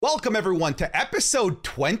Welcome, everyone, to episode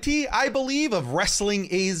 20, I believe, of Wrestling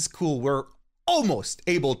is Cool. We're almost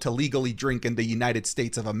able to legally drink in the United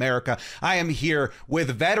States of America. I am here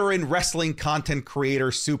with veteran wrestling content creator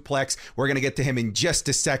Suplex. We're going to get to him in just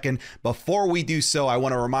a second. Before we do so, I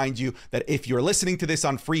want to remind you that if you're listening to this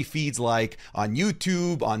on free feeds like on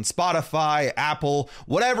YouTube, on Spotify, Apple,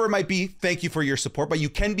 whatever it might be, thank you for your support. But you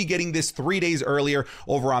can be getting this 3 days earlier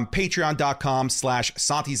over on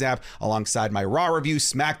patreon.com/SantiZap alongside my Raw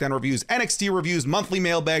reviews, SmackDown reviews, NXT reviews, monthly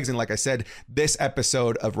mailbags. And like I said, this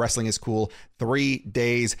episode of Wrestling is Cool 3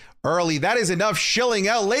 days early. That is enough shilling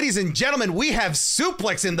out. Ladies and gentlemen, we have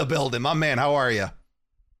Suplex in the building. My man, how are you?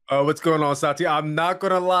 Oh, what's going on, Santi? I'm not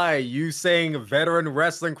gonna lie. You saying veteran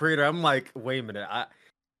wrestling creator, I'm like, wait a minute.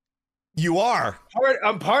 You are.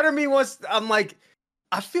 Part of me wants. I'm like,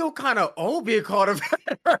 I feel kind of old being called a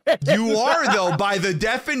veteran. You are, though, by the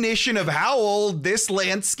definition of how old this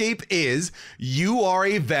landscape is. You are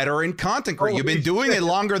a veteran content creator. You've been doing it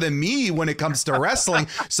longer than me when it comes to wrestling.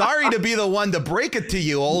 Sorry to be the one to break it to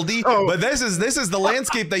you, oldie, but this is the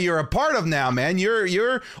landscape that you're a part of now, man.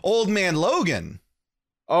 You're old man Logan.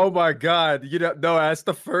 Oh my God. No, that's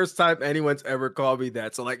the first time anyone's ever called me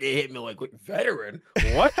that. So like, it hit me like, wait, veteran?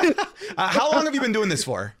 What? How long have you been doing this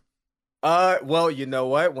for? Well, you know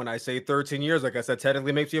what? When I say 13 years, like I said,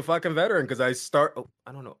 technically makes you a fucking veteran because I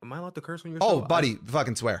don't know. Am I allowed to curse when you're buddy,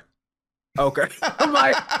 fucking swear. Okay. I'm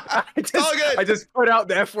like, I just put out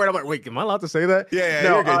the F word. I'm like, wait, am I allowed to say that? Yeah,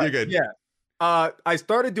 no, you're good. Yeah. I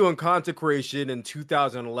started doing content creation in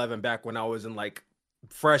 2011, back when I was in like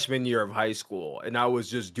freshman year of high school, and I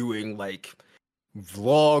was just doing like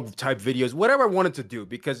vlog type videos, whatever I wanted to do,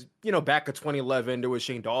 because back in 2011 there was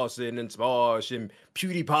Shane Dawson and Smosh and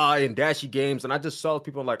PewDiePie and Dashy Games, and I just saw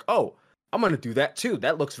people like, oh, I'm gonna do that too.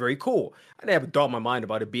 That looks very cool. I didn't have a thought in my mind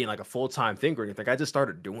about it being like a full-time thing or anything. I just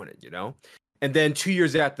started doing it, And then 2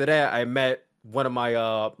 years after that, I met one of my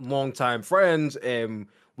longtime friends, and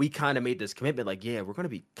we kind of made this commitment, like, yeah, we're gonna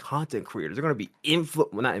be content creators. We're gonna be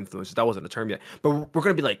not influencers. That wasn't a term yet, but we're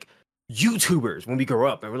gonna be like YouTubers when we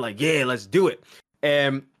grow up. And we're like, yeah, let's do it.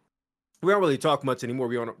 And we don't really talk much anymore.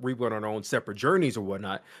 We went on our own separate journeys or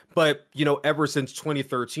whatnot. But, ever since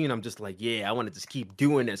 2013, I'm just like, yeah, I want to just keep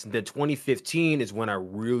doing this. And then 2015 is when I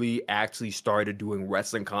really actually started doing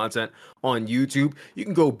wrestling content on YouTube. You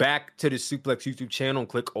can go back to the Suplex YouTube channel and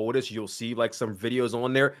click oldest. You'll see like some videos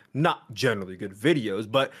on there. Not generally good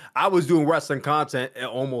videos, but I was doing wrestling content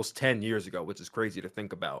almost 10 years ago, which is crazy to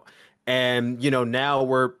think about. And, now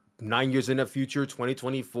we're 9 years in the future,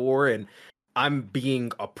 2024, and I'm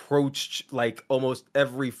being approached like almost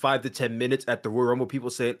every 5 to 10 minutes at the Royal Rumble.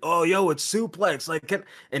 People saying, "Oh, yo, it's Suplex!"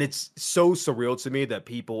 And it's so surreal to me that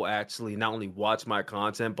people actually not only watch my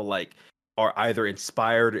content, but like are either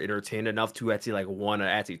inspired or entertained enough to actually like want to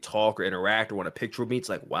actually talk or interact or want a picture with me. It's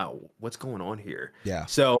like, wow, what's going on here? Yeah.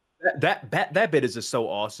 So that bit is just so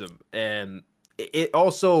awesome, and it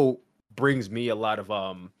also brings me a lot of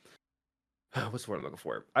what's the word I'm looking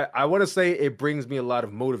for? I want to say it brings me a lot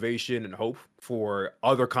of motivation and hope for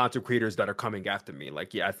other content creators that are coming after me.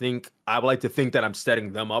 Like, yeah, I would like to think that I'm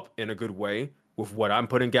setting them up in a good way with what I'm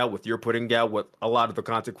putting out, with you're putting out, what a lot of the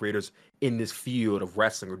content creators in this field of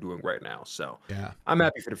wrestling are doing right now. So yeah, I'm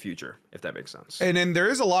happy for the future, if that makes sense. And then there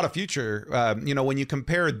is a lot of future, when you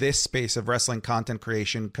compare this space of wrestling content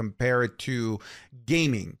creation, compare it to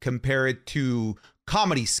gaming, compare it to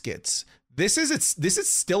comedy skits. This is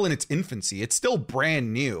still in its infancy. It's still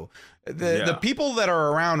brand new. The people that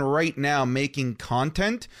are around right now making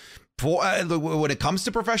content for when it comes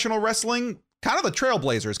to professional wrestling, kind of the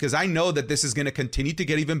trailblazers, because I know that this is going to continue to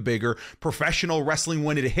get even bigger. Professional wrestling,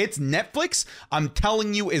 when it hits Netflix, I'm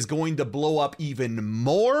telling you, is going to blow up even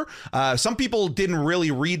more. Some people didn't really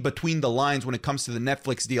read between the lines when it comes to the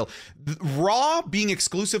Netflix deal. Raw being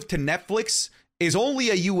exclusive to Netflix is only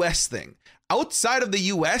a US thing. Outside of the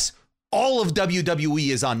US, all of WWE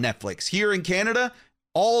is on Netflix. Here in Canada,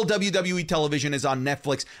 all WWE television is on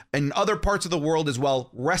Netflix. In other parts of the world as well,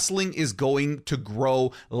 wrestling is going to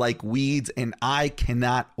grow like weeds, and I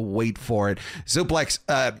cannot wait for it. Suplex,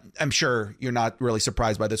 I'm sure you're not really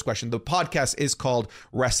surprised by this question. The podcast is called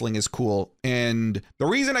Wrestling is Cool, and the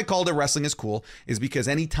reason I called it Wrestling is Cool is because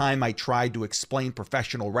anytime I tried to explain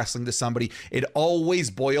professional wrestling to somebody, it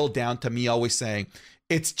always boiled down to me always saying,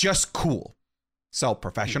 it's just cool. So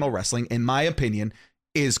professional wrestling, in my opinion,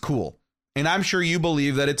 is cool. And I'm sure you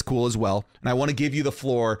believe that it's cool as well. And I want to give you the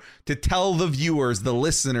floor to tell the viewers, the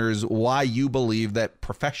listeners, why you believe that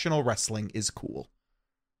professional wrestling is cool.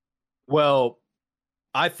 Well,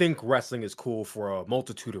 I think wrestling is cool for a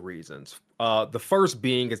multitude of reasons. The first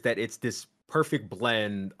being is that it's this perfect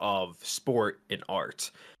blend of sport and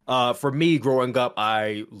art. For me, growing up,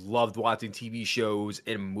 I loved watching TV shows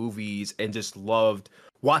and movies and just loved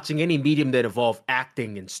watching any medium that involved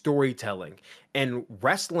acting and storytelling. And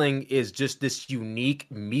wrestling is just this unique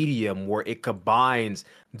medium where it combines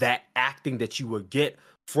that acting that you would get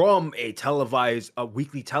from a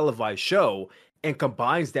weekly televised show and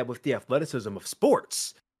combines that with the athleticism of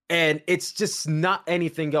sports. And it's just not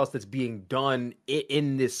anything else that's being done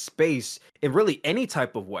in this space in really any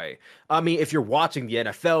type of way. I mean, if you're watching the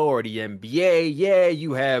NFL or the NBA, yeah,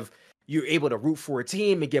 you're able to root for a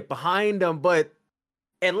team and get behind them, but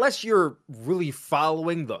unless you're really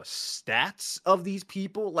following the stats of these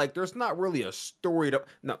people, like there's not really a story to.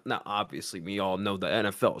 No, now obviously we all know the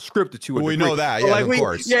NFL is scripted to. We know that, yeah, like, of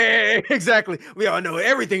course. Yeah, exactly. We all know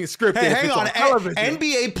everything is scripted. Hey, hang on,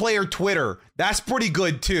 NBA player Twitter, that's pretty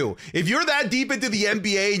good too. If you're that deep into the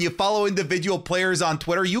NBA and you follow individual players on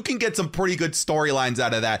Twitter, you can get some pretty good storylines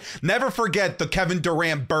out of that. Never forget the Kevin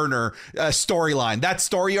Durant burner storyline. That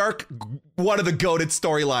story arc, one of the goated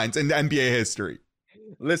storylines in NBA history.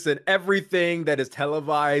 Listen, everything that is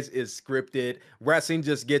televised is scripted. Wrestling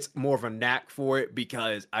just gets more of a knack for it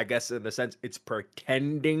because I guess in a sense it's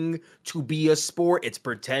pretending to be a sport. It's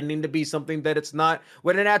pretending to be something that it's not.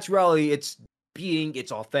 When in actuality, it's being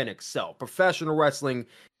its authentic self. Professional wrestling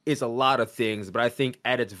is a lot of things, but I think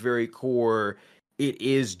at its very core, it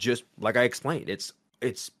is just like I explained. It's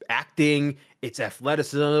acting, it's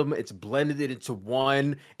athleticism, it's blended into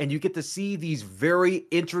one, and you get to see these very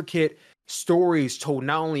intricate stories told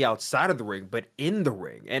not only outside of the ring but in the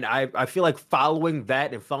ring. And I feel like following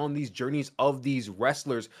that and following these journeys of these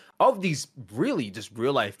wrestlers, of these really just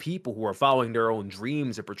real life people who are following their own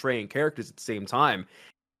dreams and portraying characters at the same time,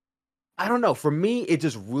 I don't know, for me it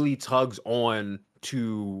just really tugs on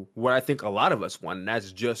to what I think a lot of us want, and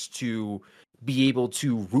that's just to be able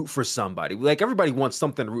to root for somebody. Like everybody wants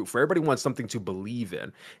something to root for, everybody wants something to believe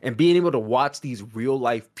in, and being able to watch these real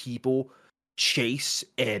life people chase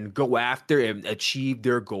and go after and achieve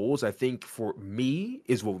their goals, I think for me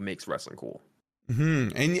is what makes wrestling cool.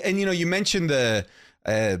 Mm-hmm. And you know, you mentioned the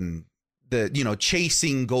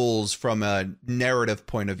chasing goals from a narrative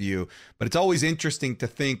point of view, but it's always interesting to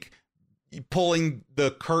think, pulling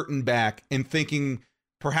the curtain back and thinking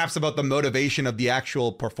perhaps about the motivation of the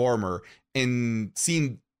actual performer and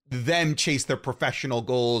seeing them chase their professional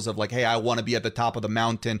goals of like, hey, I want to be at the top of the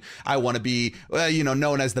mountain. I want to be,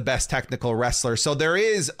 known as the best technical wrestler. So there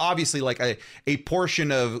is obviously like a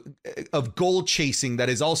portion of goal chasing that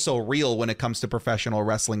is also real when it comes to professional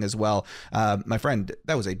wrestling as well. My friend,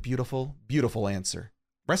 that was a beautiful, beautiful answer.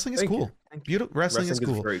 Wrestling is cool. Wrestling is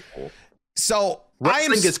cool. Very cool. So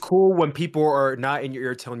wrestling is cool when people are not in your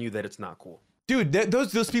ear telling you that it's not cool. Dude,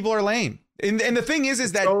 those people are lame. And the thing is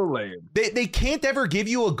that so they can't ever give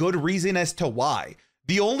you a good reason as to why.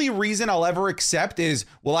 The only reason I'll ever accept is,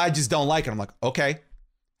 well, I just don't like it. I'm like, okay,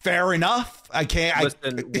 fair enough. I can't.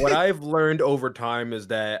 Listen, what I've learned over time is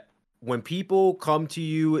that when people come to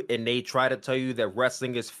you and they try to tell you that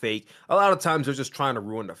wrestling is fake, a lot of times they're just trying to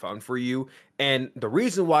ruin the fun for you. And the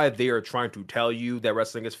reason why they are trying to tell you that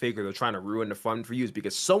wrestling is fake or they're trying to ruin the fun for you is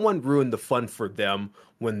because someone ruined the fun for them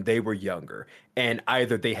when they were younger. And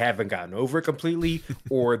either they haven't gotten over it completely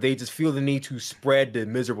or they just feel the need to spread the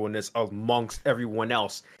miserableness amongst everyone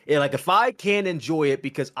else. And like, if I can't enjoy it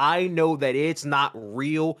because I know that it's not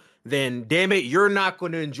real, then damn it, you're not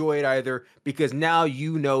going to enjoy it either, because now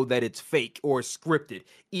you know that it's fake or scripted,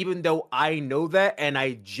 even though I know that and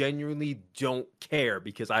I genuinely don't care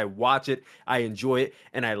because I watch it, I enjoy it,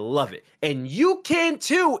 and I love it. And you can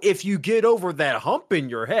too if you get over that hump in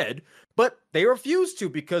your head, but they refuse to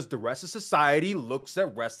because the rest of society looks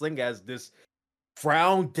at wrestling as this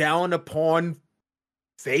frowned down upon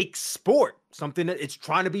fake sport, something that it's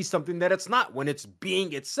trying to be something that it's not when it's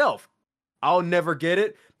being itself. I'll never get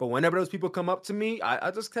it, but whenever those people come up to me, I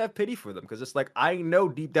just have pity for them because it's like, I know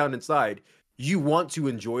deep down inside you want to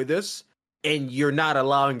enjoy this and you're not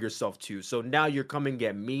allowing yourself to. So now you're coming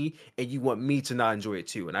at me and you want me to not enjoy it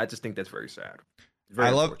too. And I just think that's very sad. I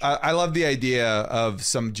love the idea of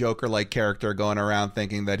some Joker-like character going around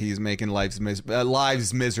thinking that he's making lives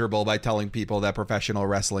miserable by telling people that professional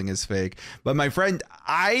wrestling is fake. But my friend,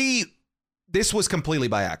 this was completely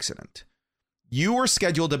by accident. You were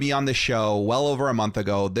scheduled to be on the show well over a month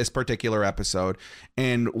ago, this particular episode.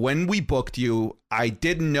 And when we booked you, I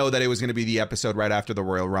didn't know that it was going to be the episode right after the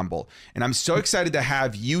Royal Rumble. And I'm so excited to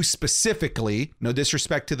have you specifically, no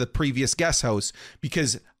disrespect to the previous guest host,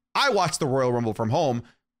 because I watched the Royal Rumble from home,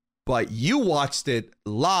 but you watched it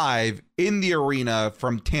live in the arena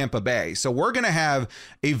from Tampa Bay. So we're going to have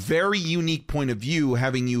a very unique point of view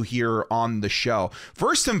having you here on the show.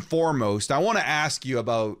 First and foremost, I want to ask you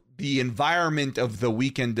about the environment of the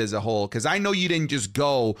weekend as a whole? Because I know you didn't just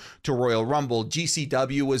go to Royal Rumble.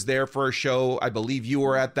 GCW was there for a show. I believe you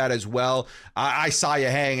were at that as well. I saw you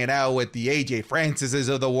hanging out with the AJ Francises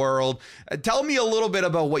of the world. Tell me a little bit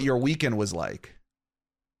about what your weekend was like.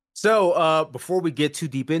 So before we get too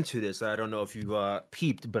deep into this, I don't know if you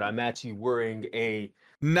peeped, but I'm actually wearing a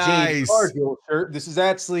Jade Nice. Cargill shirt. This is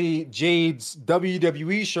actually Jade's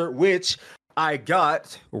WWE shirt, which I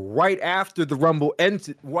got right after the Rumble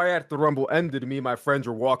ended. Right after the Rumble ended, me and my friends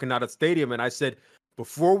were walking out of the stadium, and I said,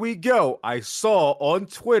 before we go, I saw on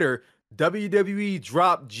Twitter WWE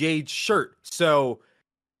dropped Jade's shirt. So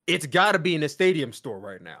it's got to be in the stadium store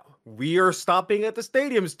right now. We are stopping at the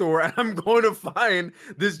stadium store, and I'm going to find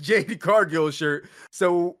this Jade Cargill shirt.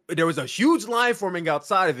 So there was a huge line forming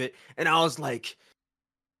outside of it, and I was like,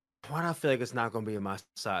 why do I feel like it's not going to be in my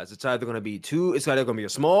size? It's either going to be it's either going to be a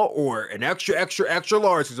small or an extra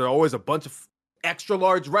large, because there are always a bunch of extra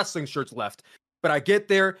large wrestling shirts left. But I get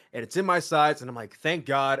there and it's in my size, and I'm like, thank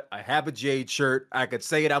God I have a Jade shirt. I could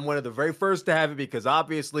say it. I'm one of the very first to have it, because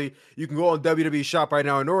obviously you can go on WWE Shop right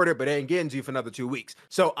now and order it, but it ain't getting to you for another 2 weeks.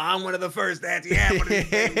 So I'm one of the first to actually have one of these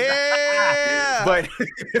things.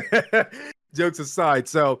 But jokes aside,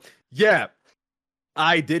 so yeah,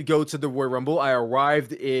 I did go to the Royal Rumble. I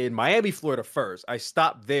arrived in Miami, Florida first. I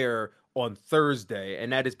stopped there on Thursday,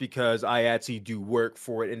 and that is because I actually do work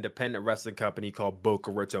for an independent wrestling company called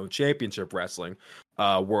Boca Raton Championship Wrestling,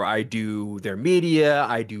 where I do their media,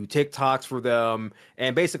 I do TikToks for them,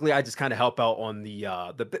 and basically I just kind of help out on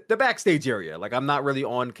the backstage area. Like, I'm not really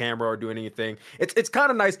on camera or doing anything. It's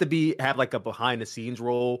kind of nice to have like a behind the scenes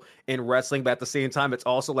role in wrestling, but at the same time, it's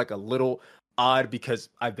also like a little odd, because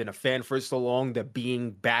I've been a fan for so long, that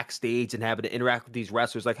being backstage and having to interact with these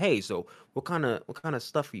wrestlers, like, hey, so what kind of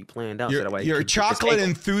stuff are you planned out? You're a chocolate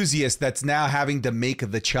enthusiast that's now having to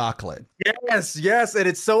make the chocolate. Yes, and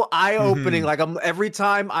it's so eye-opening. Like, every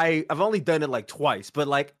time I've only done it like twice, but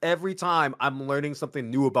like every time I'm learning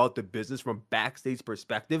something new about the business from backstage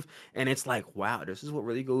perspective, and it's like, wow, this is what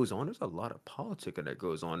really goes on. There's a lot of politicking that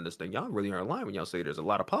goes on in this thing. Y'all really aren't lying when y'all say there's a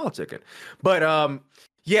lot of politicking. But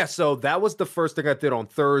yeah, so that was the first thing I did on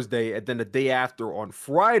Thursday, and then the day after, on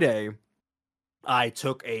Friday, I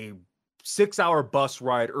took a 6-hour bus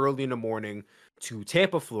ride early in the morning to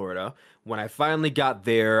Tampa, Florida. When I finally got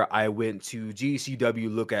there, I went to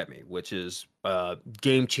GCW Look At Me, which is a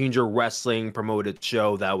Game Changer Wrestling promoted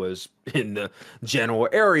show that was in the general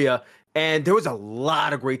area. And there was a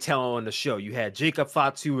lot of great talent on the show. You had Jacob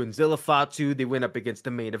Fatu and Zilla Fatu. They went up against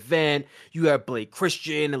the main event. You had Blake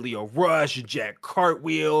Christian and Leo Rush and Jack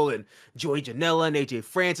Cartwheel and Joey Janela and AJ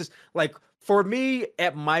Francis. Like, for me,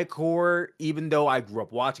 at my core, even though I grew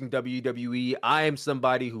up watching WWE, I am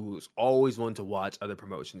somebody who's always wanted to watch other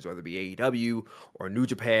promotions, whether it be AEW or New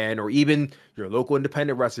Japan or even your local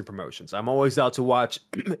independent wrestling promotions. I'm always out to watch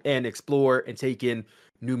and explore and take in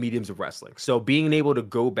new mediums of wrestling. So being able to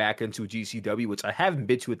go back into GCW, which I haven't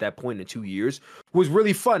been to at that point in 2 years, was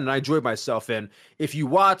really fun, and I enjoyed myself. And if you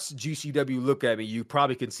watch GCW Look At Me, you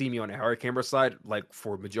probably can see me on a hard camera side, like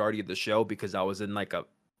for majority of the show, because I was in like a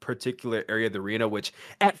particular area of the arena, which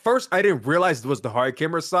at first I didn't realize it was the hard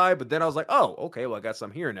camera side, but then I was like, oh, okay, well, I guess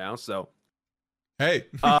I'm here now. So hey,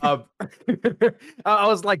 I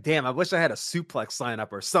was like, damn, I wish I had a suplex sign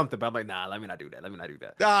up or something, but I'm like, nah, let me not do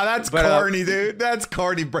that. Ah, that's corny, dude. That's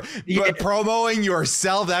corny. But promoting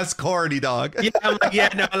yourself, that's corny, dog. Yeah, I'm like, yeah,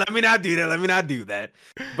 no, let me not do that.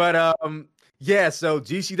 But yeah, so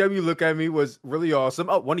GCW Look At Me was really awesome.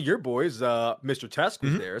 Oh, one of your boys, Mr. Tesk,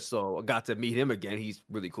 was there, so I got to meet him again. He's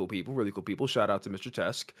really cool people. Shout out to Mr.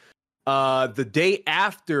 Tesk. The day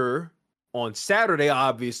after, on Saturday,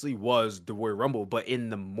 obviously, was the Royal Rumble, but in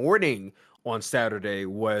the morning on Saturday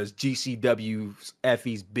was GCW's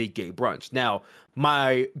Effie's Big Gay Brunch. Now,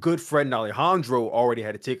 my good friend Alejandro already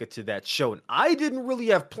had a ticket to that show, and I didn't really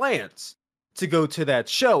have plans to go to that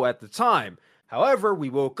show at the time. However, we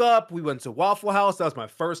woke up, we went to Waffle House. That was my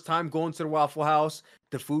first time going to the Waffle House.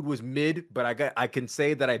 The food was mid, but I can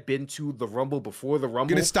say that I've been to the Rumble before the Rumble. I'm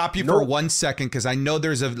going to stop you for 1 second, because I know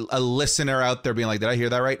there's a listener out there being like, did I hear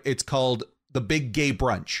that right? It's called the Big Gay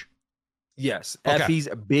Brunch. Yes, okay. Effie's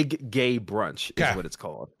Big Gay Brunch is what it's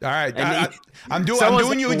called. All right. I'm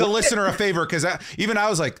doing you, the listener, a favor, because even I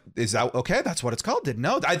was like, is that okay? That's what it's called? Didn't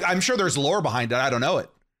know. I'm sure there's lore behind it. I don't know it.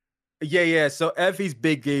 Yeah. So Effie's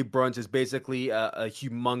Big Gay Brunch is basically a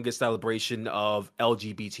humongous celebration of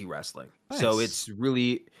LGBT wrestling. Nice. So it's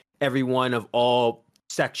really everyone of all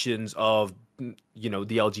sections of, you know,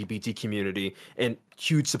 the LGBT community, and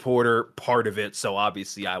huge supporter part of it. So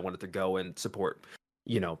obviously I wanted to go and support,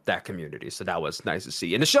 you know, that community. So that was nice to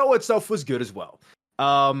see. And the show itself was good as well.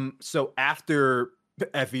 So after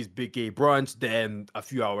Effie's Big Gay Brunch. Then a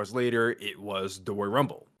few hours later, it was the Royal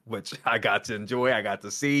Rumble, which I got to enjoy. I got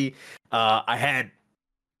to see. I had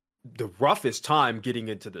the roughest time getting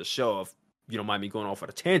into the show. If you don't mind me going off on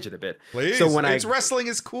a tangent a bit. Please, So when wrestling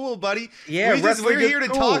is cool, buddy. Yeah, we're here to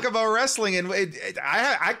cool. talk about wrestling, and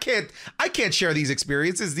I can't share these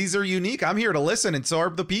experiences. These are unique. I'm here to listen, and so are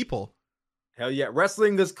the people. Hell yeah,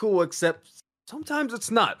 wrestling is cool, except sometimes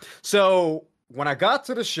it's not. So when I got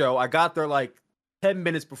to the show, I got there like 10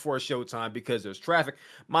 minutes before showtime because there's traffic.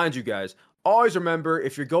 Mind you guys, always remember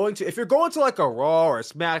if you're going to like a Raw or a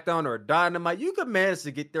SmackDown or a Dynamite, you can manage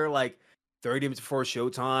to get there like 30 minutes before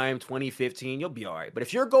showtime, 2015, you'll be all right. But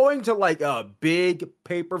if you're going to like a big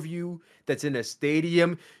pay-per-view that's in a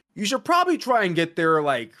stadium, you should probably try and get there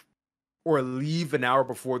like or leave an hour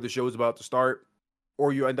before the show's about to start,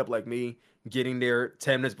 or you end up like me getting there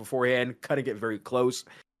 10 minutes beforehand, cutting it very close.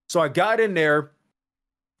 So I got in there.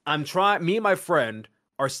 Me and my friend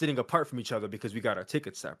are sitting apart from each other because we got our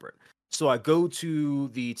tickets separate. So I go to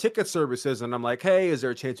the ticket services and I'm like, hey, is there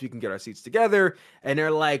a chance we can get our seats together? And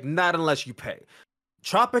they're like, not unless you pay.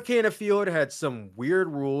 Tropicana Field had some weird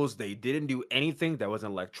rules. They didn't do anything that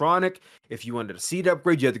wasn't electronic. If you wanted a seat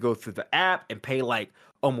upgrade, you had to go through the app and pay like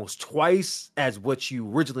almost twice as what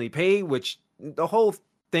you originally paid, which the whole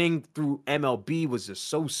thing through MLB was just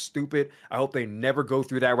so stupid. I hope they never go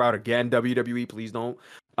through that route again. WWE, please don't.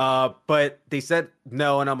 But they said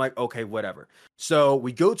no, and I'm like, okay, whatever. So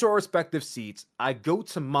we go to our respective seats. I go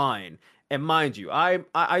to mine, and mind you,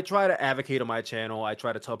 I try to advocate on my channel. I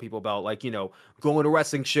try to tell people about like, going to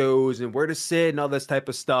wrestling shows and where to sit and all this type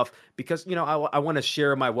of stuff because, I want to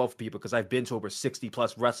share my wealth with people because I've been to over 60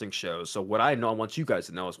 plus wrestling shows. So what I know, I want you guys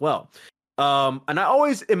to know as well. And I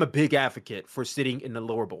always am a big advocate for sitting in the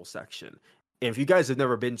lower bowl section. And if you guys have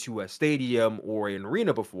never been to a stadium or an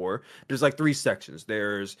arena before, there's like 3 sections.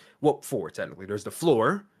 There's, 4 technically. There's the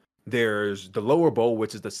floor. There's the lower bowl,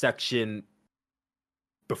 which is the section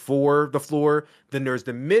before the floor. Then there's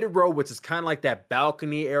the mid row, which is kind of like that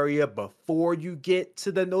balcony area before you get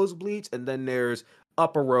to the nosebleeds. And then there's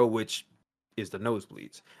upper row, which is the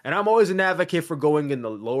nosebleeds. And I'm always an advocate for going in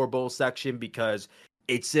the lower bowl section because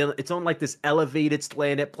it's on like this elevated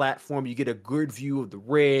slanted platform. You get a good view of the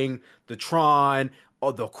ring, the Tron,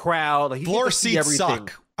 or the crowd. Like, floor seats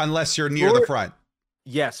suck unless you're near the front.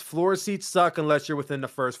 Yes, floor seats suck unless you're within the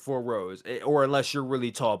first 4 rows or unless you're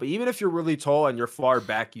really tall. But even if you're really tall and you're far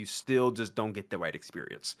back, you still just don't get the right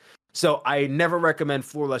experience. So I never recommend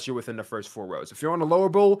floor unless you're within the first 4 rows. If you're on the lower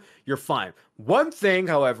bowl, you're fine. One thing,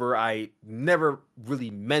 however, I never really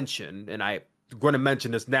mentioned, and I'm going to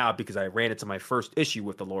mention this now because I ran into my first issue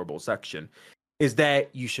with the lower bowl section, is that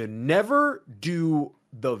you should never do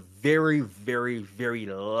the very, very, very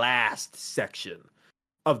last section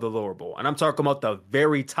of the lower bowl. And I'm talking about the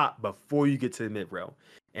very top before you get to the mid row.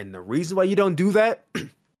 And the reason why you don't do that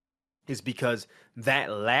is because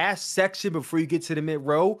that last section before you get to the mid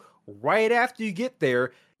row, right after you get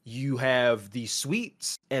there, you have the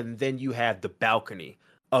suites and then you have the balcony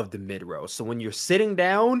of the mid row. So when you're sitting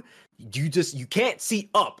down, you can't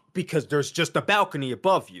see up because there's just a balcony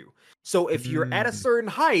above you. So if you're at a certain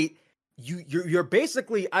height, you're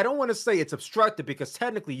basically, I don't want to say it's obstructed because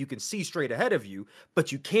technically you can see straight ahead of you,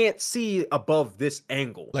 but you can't see above this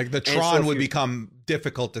angle. Like the Tron would become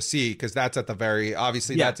difficult to see because that's at the very,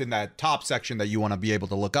 obviously that's in that top section that you want to be able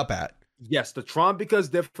to look up at. Yes, the Tron becomes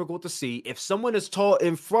difficult to see. If someone is tall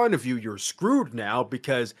in front of you, you're screwed now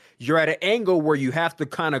because you're at an angle where you have to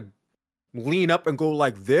kind of lean up and go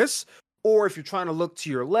like this. Or if you're trying to look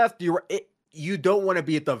to your left, you don't want to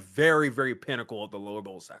be at the very, very pinnacle of the lower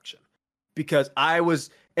bowl section. Because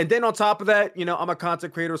and then on top of that, I'm a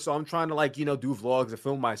content creator, so I'm trying to do vlogs and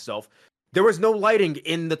film myself. There was no lighting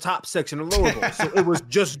in the top section of the lower bowl, so it was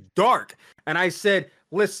just dark. And I said,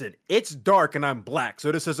 listen, it's dark and I'm black,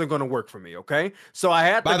 so this isn't going to work for me, okay? So I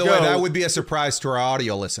had to By the way, that would be a surprise to our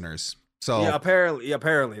audio listeners. So yeah,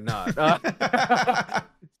 apparently not.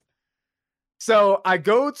 So I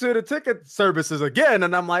go to the ticket services again,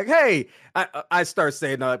 and I'm like, hey, I start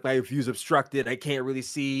saying my view's obstructed. I can't really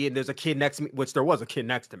see. And there's a kid next to me, which there was a kid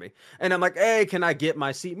next to me. And I'm like, hey, can I get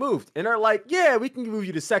my seat moved? And they're like, yeah, we can move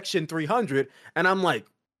you to section 300. And I'm like,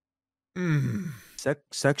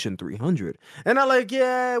 section 300. And I'm like,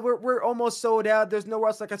 yeah, we're almost sold out. There's nowhere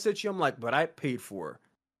else I can sit you. I'm like, but I paid for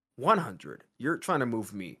 100. You're trying to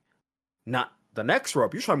move me, not the next row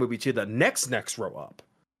up. You're trying to move me to the next row up.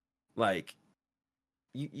 Like,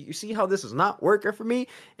 you see how this is not working for me?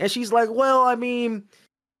 And she's like, well, I mean,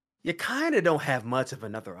 you kind of don't have much of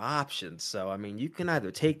another option. So, I mean, you can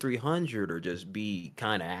either take 300 or just be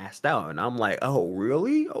kind of assed out. And I'm like, oh,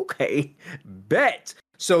 really? Okay, bet.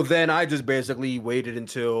 So then I just basically waited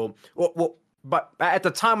until but at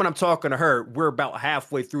the time when I'm talking to her, we're about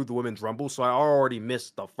halfway through the women's rumble, so I already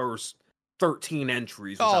missed the first 13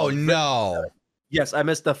 entries. Which I Oh was no. yes, I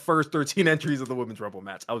missed the first 13 entries of the women's rumble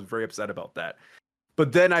match. I was very upset about that.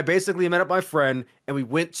 But then I basically met up my friend and we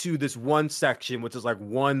went to this one section, which is like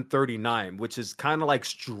 139, which is kind of like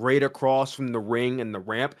straight across from the ring and the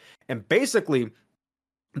ramp. And basically,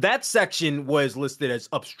 that section was listed as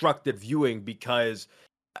obstructed viewing because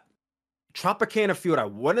Tropicana Field, I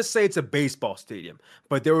want to say it's a baseball stadium,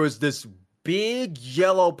 but there was this big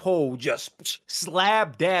yellow pole just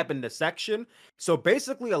slab dab in the section. So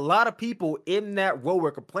basically, a lot of people in that row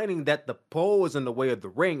were complaining that the pole is in the way of the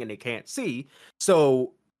ring and they can't see.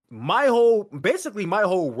 So my whole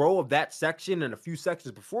row of that section and a few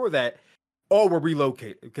sections before that all were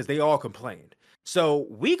relocated because they all complained. So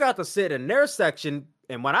we got to sit in their section,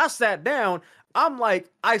 and when I sat down, I'm like,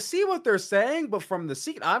 I see what they're saying, but from the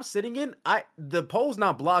seat I'm sitting in, the pole's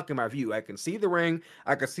not blocking my view. I can see the ring,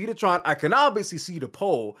 I can see the Tron, I can obviously see the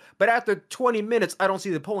pole, but after 20 minutes, I don't see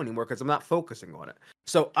the pole anymore because I'm not focusing on it.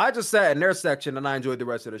 So I just sat in their section and I enjoyed the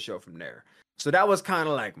rest of the show from there. So that was kind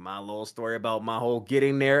of like my little story about my whole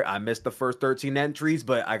getting there. I missed the first 13 entries,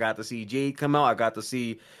 but I got to see Jade come out. I got to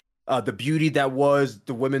see the beauty that was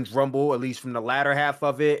the women's rumble, at least from the latter half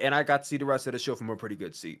of it, and I got to see the rest of the show from a pretty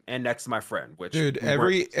good seat and next to my friend. Which Dude,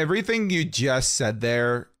 everything you just said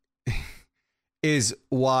there is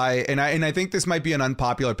why, and I think this might be an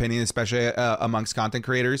unpopular opinion, especially amongst content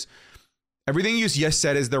creators. Everything you just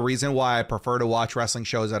said is the reason why I prefer to watch wrestling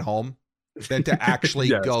shows at home than to actually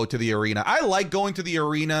yes. go to the arena. I like going to the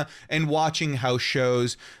arena and watching house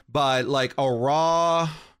shows, but like a Raw,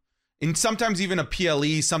 and sometimes even a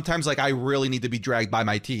PLE, sometimes like I really need to be dragged by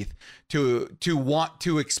my teeth to want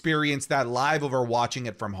to experience that live over watching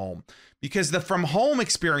it from home. Because the from home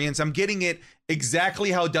experience, I'm getting it exactly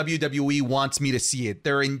how WWE wants me to see it.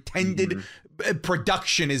 Their intended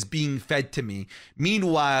production is being fed to me.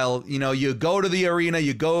 Meanwhile, you go to the arena,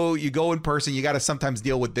 you go in person, you got to sometimes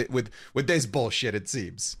deal with this bullshit, it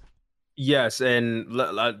seems. Yes, and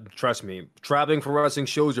trust me, traveling for wrestling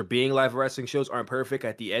shows or being live wrestling shows aren't perfect.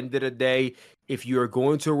 At the end of the day, if you are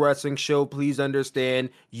going to a wrestling show, please understand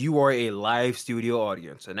you are a live studio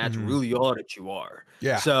audience, and that's really all that you are.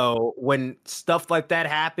 Yeah. So when stuff like that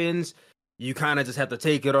happens, you kind of just have to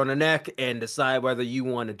take it on the neck and decide whether you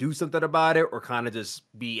want to do something about it or kind of just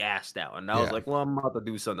be assed out. And I was like, well, I'm about to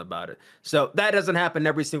do something about it. So that doesn't happen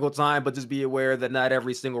every single time, but just be aware that not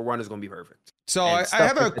every single run is going to be perfect. So I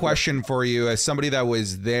have a question for you as somebody that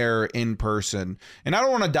was there in person, and I don't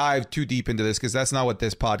want to dive too deep into this because that's not what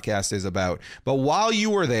this podcast is about. But while you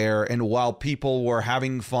were there and while people were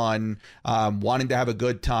having fun, wanting to have a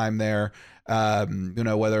good time there,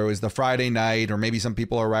 whether it was the Friday night or maybe some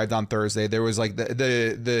people arrived on Thursday, there was like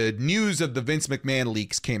the news of the Vince McMahon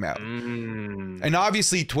leaks came out. And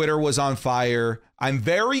obviously Twitter was on fire. I'm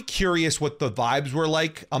very curious what the vibes were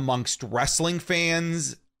like amongst wrestling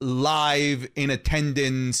fans live in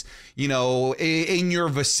attendance, in your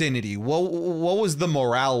vicinity. What was the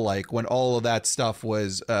morale like when all of that stuff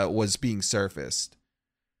was being surfaced?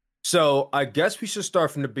 So I guess we should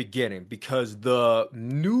start from the beginning because the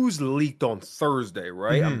news leaked on Thursday,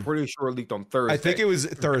 right? I'm pretty sure it leaked on Thursday. I think it was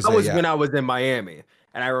Thursday. That was when I was in Miami.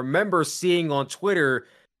 And I remember seeing on Twitter,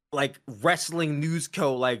 like Wrestling News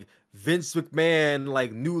Co., like Vince McMahon,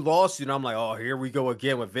 like new lawsuit. And I'm like, oh, here we go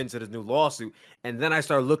again with Vince and his new lawsuit. And then I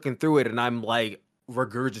started looking through it and I'm like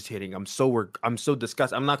regurgitating. I'm so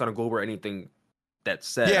disgusted. I'm not going to go over anything that's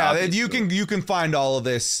said. Yeah, obviously. you can find all of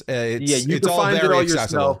this. It's all find very it all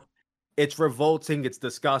accessible. Yourself. It's revolting. It's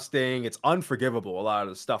disgusting. It's unforgivable. A lot of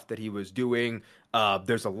the stuff that he was doing.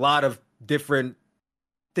 There's a lot of different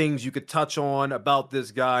things you could touch on about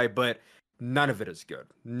this guy, but none of it is good.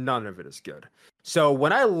 None of it is good. So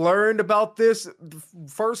when I learned about this,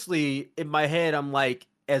 firstly, in my head, I'm like,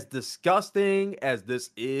 as disgusting as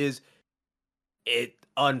this is, it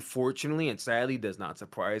unfortunately and sadly does not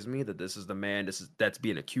surprise me that this is the man that's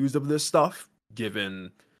being accused of this stuff,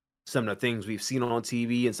 given some of the things we've seen on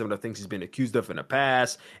TV and some of the things he's been accused of in the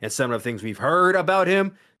past and some of the things we've heard about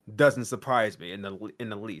him. Doesn't surprise me in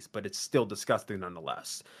the least, but it's still disgusting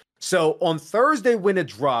nonetheless. So on Thursday when it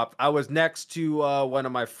dropped, I was next to one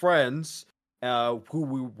of my friends who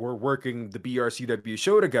we were working the BRCW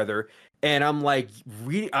show together, and I'm like,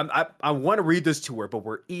 I want to read this to her, but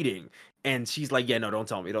we're eating, and she's like, yeah, no, don't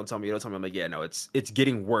tell me. I'm like, yeah, no, it's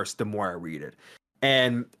getting worse the more I read it.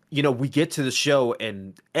 And we get to the show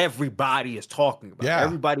and everybody is talking about it.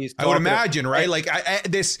 Everybody is talking. I would imagine, right? Like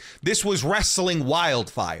this was wrestling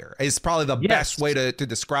wildfire is probably the best way to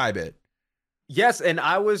describe it. Yes, and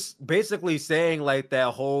I was basically saying like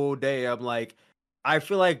that whole day, I'm like, I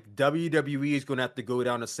feel like WWE is going to have to go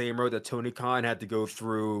down the same road that Tony Khan had to go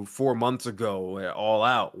through 4 months ago at All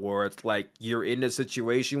Out, where it's like you're in a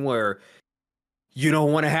situation where you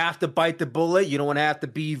don't want to have to bite the bullet. You don't want to have to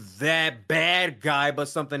be that bad guy, but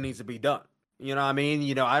something needs to be done. You know what I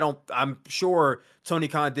mean? I'm sure Tony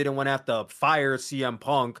Khan didn't want to have to fire CM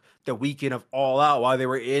Punk the weekend of All Out while they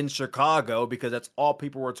were in Chicago because that's all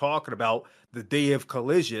people were talking about the day of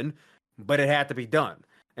Collision, but it had to be done.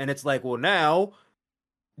 And it's like, well, now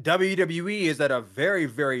WWE is at a very,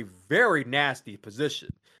 very, very nasty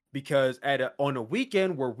position because on a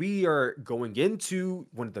weekend where we are going into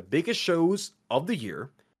one of the biggest shows of the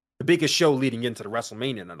year, the biggest show leading into the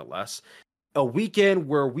WrestleMania, nonetheless, a weekend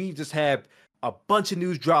where we just have a bunch of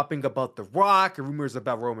news dropping about The Rock, rumors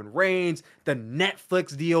about Roman Reigns, the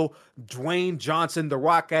Netflix deal, Dwayne Johnson, The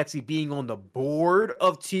Rock actually being on the board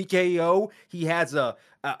of TKO. He has a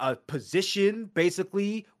position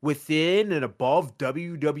basically within and above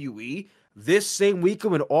WWE. This same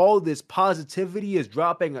weekend when all this positivity is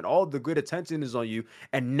dropping and all the good attention is on you,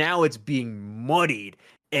 and now it's being muddied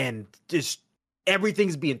and just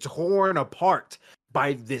everything's being torn apart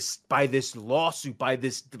by this lawsuit, by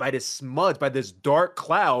this smudge, by this dark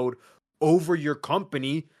cloud over your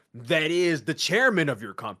company that is the chairman of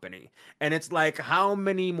your company. And it's like, how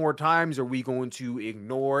many more times are we going to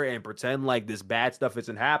ignore and pretend like this bad stuff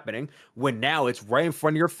isn't happening when now it's right in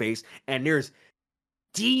front of your face and there's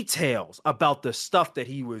details about the stuff that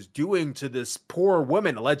he was doing to this poor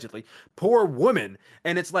woman, allegedly poor woman.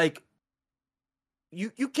 And it's like,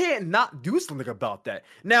 you can't not do something about that.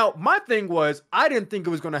 Now, my thing was, I didn't think it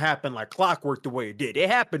was going to happen like clockwork the way it did. It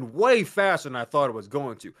happened way faster than I thought it was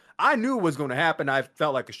going to. I knew it was going to happen. I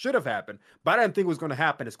felt like it should have happened, but I didn't think it was going to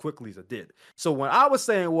happen as quickly as it did. So what I was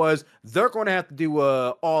saying was they're going to have to do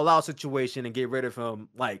a all-out situation and get rid of him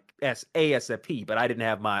like ASAP, but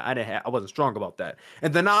I wasn't strong about that.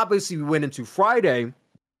 And then obviously we went into Friday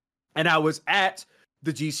and I was at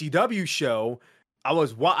the GCW show. I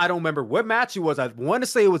don't remember what match it was. I want to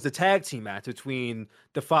say it was the tag team match between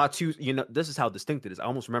the Fatu. You know, this is how distinct it is. I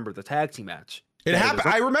almost remember the tag team match. It happened.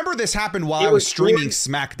 I remember this happened while I was streaming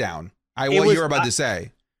SmackDown. What you were about to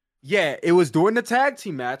say. Yeah, it was during the tag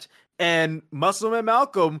team match, and Muscleman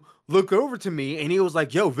Malcolm looked over to me and he was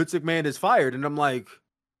like, "Yo, Vince McMahon is fired," and I'm like,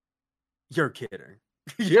 "You're kidding."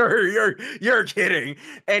 You're kidding.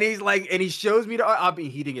 And he's like, and he shows me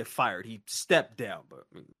he didn't get fired. He stepped down, but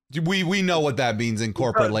I mean, we know what that means in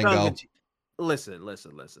corporate lingo.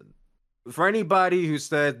 Listen. For anybody who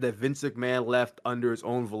said that Vince McMahon left under his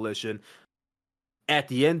own volition, at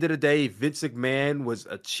the end of the day, Vince McMahon was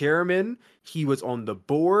a chairman. He was on the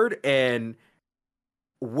board, and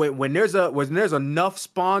when there's enough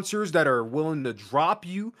sponsors that are willing to drop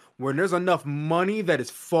you, when there's enough money that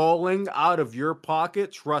is falling out of your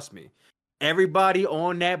pocket, trust me, everybody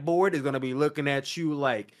on that board is gonna be looking at you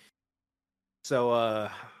like, so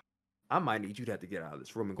I might need you to have to get out of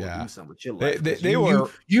this room and go do something with your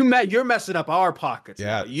life. You're messing up our pockets.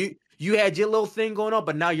 Yeah. Now. You had your little thing going on,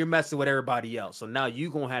 but now you're messing with everybody else. So now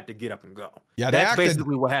you're gonna have to get up and go. Yeah, that's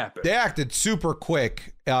basically what happened. They acted super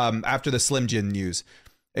quick after the Slim Jim news.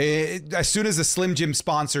 As soon as the Slim Jim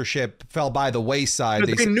sponsorship fell by the wayside,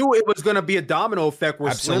 they knew it was going to be a domino effect where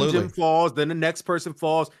Absolutely. Slim Jim falls, then the next person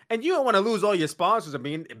falls, and you don't want to lose all your sponsors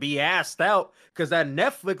and be asked out because that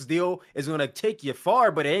Netflix deal is going to take you far,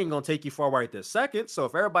 but it ain't going to take you far right this second. So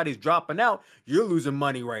if everybody's dropping out, you're losing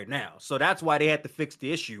money right now. So that's why they had to fix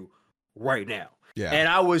the issue right now. Yeah. And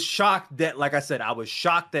I was shocked that, like I said,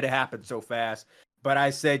 it happened so fast. But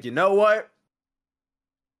I said, you know what?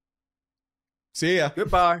 See ya.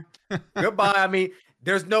 Goodbye. Goodbye. I mean,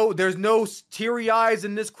 there's no teary eyes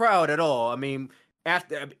in this crowd at all. I mean,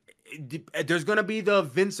 there's gonna be the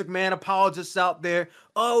Vince McMahon apologists out there.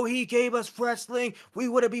 Oh, he gave us wrestling. We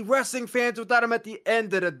wouldn't be wrestling fans without him. At the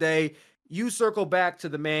end of the day, you circle back to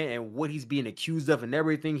the man and what he's being accused of and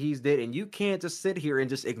everything he's did, and you can't just sit here and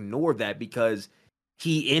just ignore that because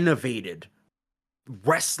he innovated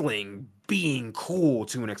wrestling being cool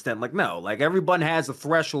to an extent. Like, no, like everyone has a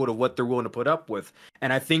threshold of what they're willing to put up with.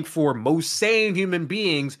 And I think for most sane human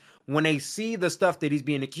beings, when they see the stuff that he's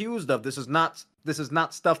being accused of, this is not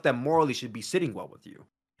stuff that morally should be sitting well with you.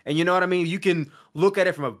 And you know what I mean? You can look at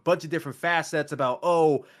it from a bunch of different facets about,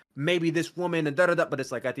 oh, maybe this woman and da-da-da, but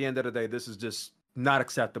it's like at the end of the day, this is just not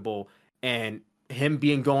acceptable. And him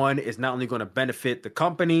being gone is not only going to benefit the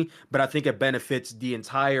company, but I think it benefits the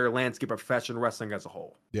entire landscape of professional wrestling as a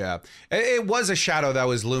whole. Yeah, it was a shadow that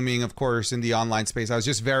was looming, of course, in the online space. I was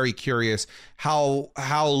just very curious how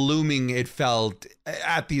looming it felt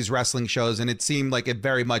at these wrestling shows, and it seemed like it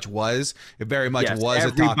very much was. It very much was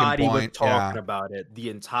a talking point. Everybody was talking about it the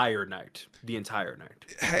entire night.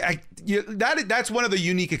 That's one of the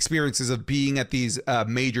unique experiences of being at these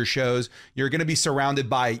major shows. You're going to be surrounded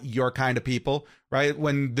by your kind of people, right?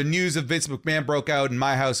 When the news of Vince McMahon broke out in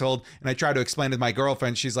my household, and I tried to explain to my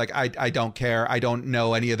girlfriend, she's like, I don't care. I don't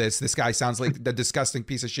know any of this. This guy sounds like the disgusting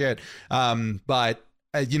piece of shit. But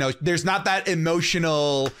there's not that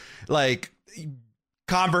emotional, like,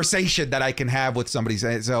 conversation that I can have with somebody.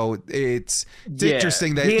 So it's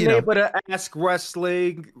interesting that being able to ask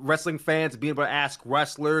wrestling fans, being able to ask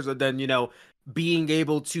wrestlers, and then being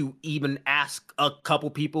able to even ask a couple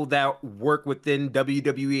people that work within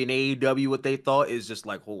WWE and AEW what they thought is just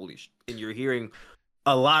like holy shit. And you're hearing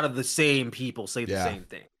a lot of the same people say the same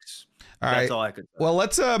things. That's all I could say. Well,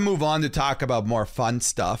 let's move on to talk about more fun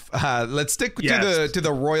stuff. Let's stick to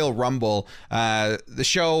the Royal Rumble. The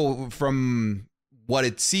show, from what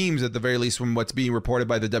it seems, at the very least, from what's being reported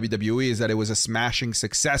by the WWE, is that it was a smashing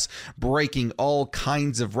success, breaking all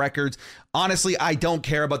kinds of records. Honestly, I don't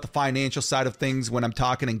care about the financial side of things when I'm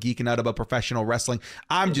talking and geeking out about professional wrestling.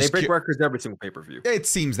 They break records every single pay-per-view. It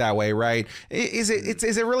seems that way, right? Is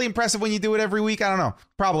it really impressive when you do it every week? I don't know.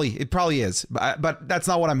 It probably is, but that's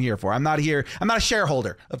not what I'm here for. I'm not a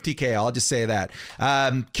shareholder of TKO. I'll just say that.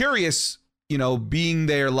 Curious, being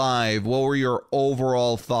there live, what were your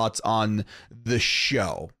overall thoughts on the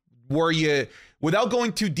show? Were you, without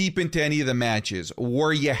going too deep into any of the matches,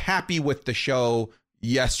 were you happy with the show?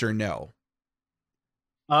 Yes or no?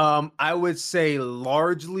 I would say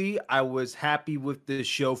largely I was happy with the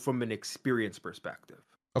show from an experience perspective.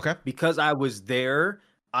 Okay. Because I was there,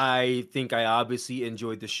 I think I obviously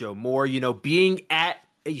enjoyed the show more. Being at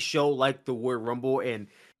a show like the Royal Rumble and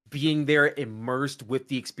being there immersed with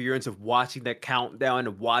the experience of watching that countdown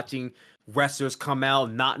and watching wrestlers come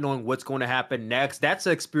out, not knowing what's going to happen next. That's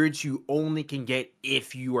an experience you only can get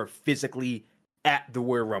if you are physically at the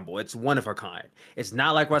Royal Rumble. It's one of a kind. It's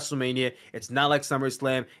not like WrestleMania. It's not like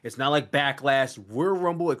SummerSlam. It's not like Backlash. Royal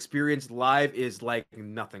Rumble experience live is like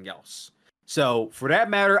nothing else. So for that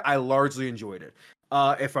matter, I largely enjoyed it.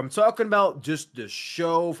 If I'm talking about just the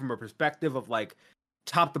show from a perspective of like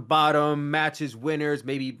top to bottom, matches, winners,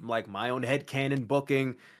 maybe like my own headcanon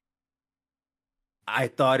booking, I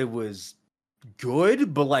thought it was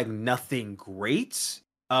good, but like nothing great.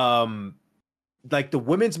 Like the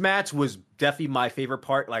women's match was definitely my favorite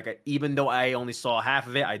part. Like even though I only saw half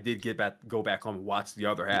of it, I did go back home and watch the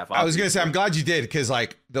other half. I was gonna say, I'm glad you did, because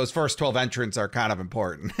like those first 12 entrants are kind of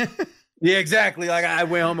important. Yeah, exactly. Like I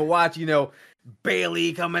went home and watched,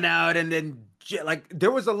 Bailey coming out, and then like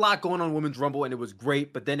there was a lot going on Women's Rumble, and it was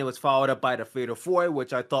great. But then it was followed up by the Fatal 4,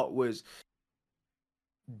 which I thought was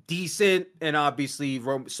decent. And obviously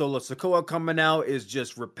Solo Sikoa coming out is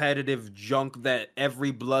just repetitive junk that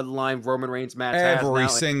every Bloodline Roman Reigns match has every now.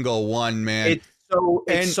 single one, man.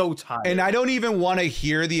 It's so tired. And I don't even want to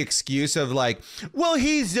hear the excuse of like, well,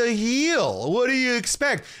 he's a heel. What do you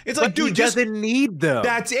expect? It's like, dude, he doesn't need them.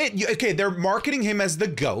 That's it. Okay, they're marketing him as the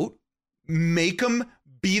GOAT. Make him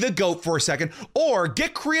be the GOAT for a second, or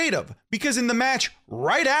get creative, because in the match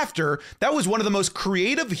right after, that was one of the most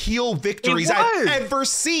creative heel victories I've ever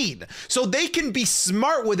seen. So they can be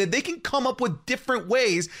smart with it. They can come up with different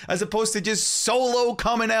ways as opposed to just Solo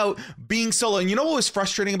coming out being Solo. And you know what was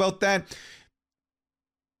frustrating about that?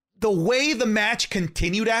 The way the match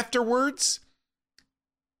continued afterwards,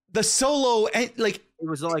 the Solo, like, it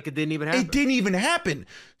was like it didn't even happen. It didn't even happen.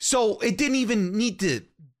 So it didn't even need to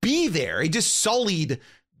be there. It just sullied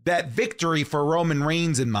that victory for Roman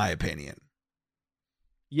Reigns, in my opinion.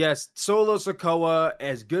 Yes, Solo Sikoa,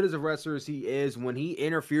 as good as a wrestler as he is, when he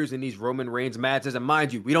interferes in these Roman Reigns matches, and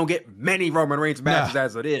mind you, we don't get many Roman Reigns matches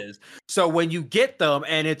as it is. So when you get them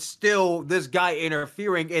and it's still this guy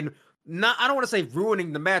interfering and I don't want to say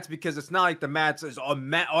ruining the match, because it's not like the match is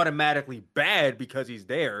automatically bad because he's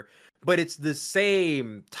there, but it's the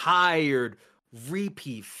same tired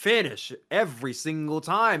repeat finish every single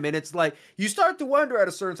time. And it's like, you start to wonder at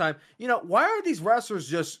a certain time, why are these wrestlers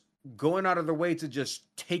just going out of their way to just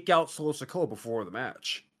take out Solo Sikoa before the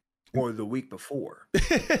match or the week before?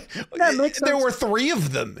 That makes sense. There were 3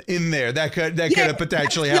 of them in there that could have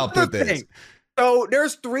potentially helped with this. So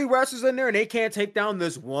there's 3 wrestlers in there and they can't take down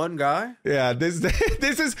this one guy. Yeah, this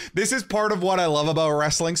is part of what I love about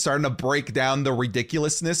wrestling, starting to break down the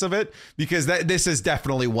ridiculousness of it, because this is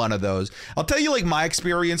definitely one of those. I'll tell you, like, my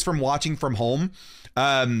experience from watching from home.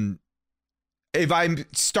 if I'm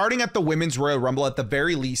starting at the Women's Royal Rumble, at the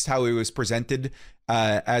very least, how it was presented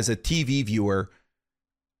as a TV viewer,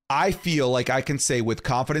 I feel like I can say with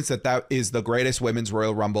confidence that is the greatest Women's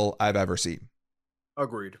Royal Rumble I've ever seen.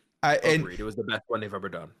 Agreed. Agreed. It was the best one they've ever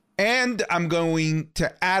done. And I'm going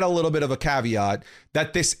to add a little bit of a caveat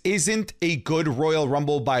that this isn't a good Royal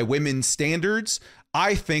Rumble by women's standards.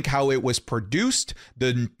 I think how it was produced,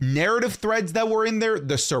 the narrative threads that were in there,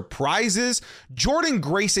 the surprises. Jordynne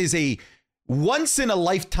Grace is a once in a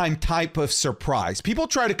lifetime type of surprise. People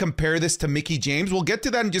try to compare this to Mickie James. We'll get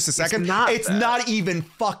to that in just a second. It's not even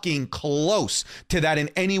fucking close to that in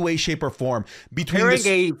any way, shape, or form. Comparing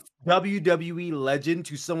a WWE legend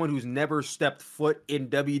to someone who's never stepped foot in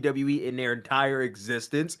WWE in their entire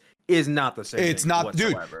existence is not the same. It's not,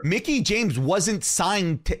 whatsoever. Dude. Mickie James wasn't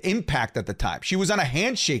signed to Impact at the time. She was on a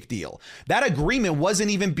handshake deal. That agreement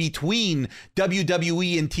wasn't even between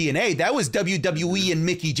WWE and TNA. That was WWE and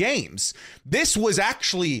Mickie James. This was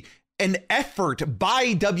actually an effort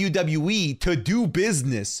by WWE to do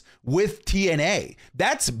business with TNA.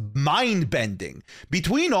 That's mind-bending.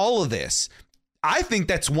 Between all of this, I think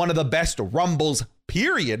that's one of the best Rumbles,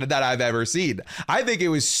 period, that I've ever seen. I think it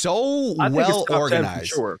was so well organized.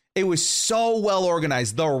 Sure. It was so well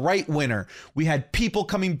organized. The right winner. We had people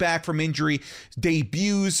coming back from injury,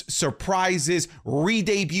 debuts, surprises,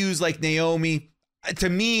 re-debuts like Naomi. To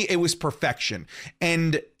me, it was perfection.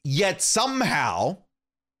 And yet somehow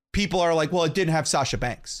people are like, well, it didn't have Sasha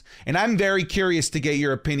Banks. And I'm very curious to get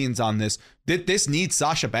your opinions on this. Did this need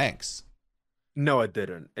Sasha Banks? No, it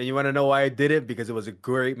didn't. And you want to know why it didn't? Because it was a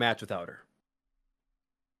great match without her.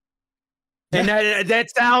 And that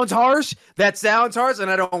sounds harsh. That sounds harsh. And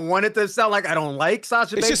I don't want it to sound like I don't like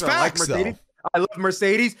Sasha Banks. It's just facts, I like Mercedes. though. I love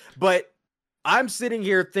Mercedes. But I'm sitting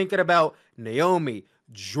here thinking about Naomi,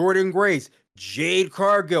 Jordynne Grace, Jade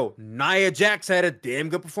Cargill, Nia Jax had a damn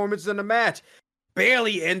good performance in the match.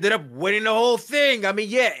 Bayley ended up winning the whole thing. I mean,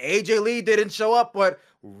 yeah, AJ Lee didn't show up, but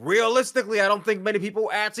realistically, I don't think many people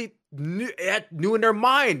actually knew in their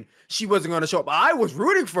mind she wasn't going to show up. I was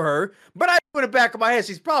rooting for her, but I knew in the back of my head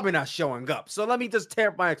she's probably not showing up. So let me just tear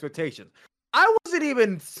up my expectations. I wasn't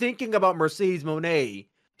even thinking about Mercedes Moné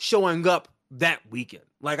showing up that weekend.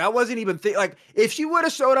 Like, I wasn't even like, if she would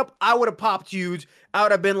have showed up, I would have popped huge. I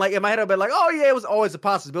would have been like, in my head, I'd been like, oh yeah, it was always a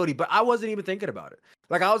possibility, but I wasn't even thinking about it.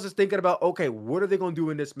 Like, I was just thinking about, okay, what are they going to do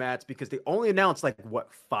in this match? Because they only announced like, what,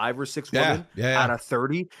 5 or 6 women out of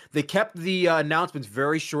 30. They kept the announcements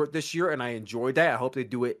very short this year, and I enjoyed that. I hope they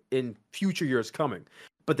do it in future years coming.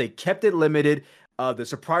 But they kept it limited. The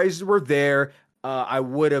surprises were there. I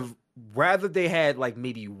would have rather they had like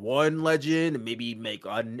maybe one legend, maybe make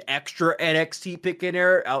an extra NXT pick in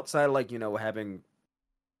there outside of like, you know, having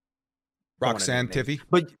Roxanne Tiffy.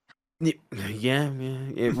 But yeah.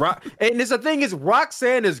 And the thing is,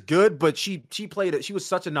 Roxanne is good, but she played it. She was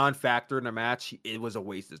such a non-factor in the match. It was a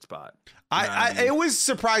wasted spot. It was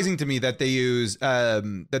surprising to me that they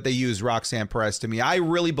use Roxanne Perez. To me, I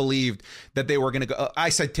really believed that they were going to go. I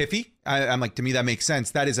said Tiffy. I'm like, to me, that makes sense.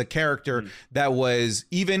 That is a character that was,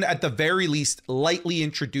 even at the very least, lightly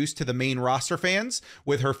introduced to the main roster fans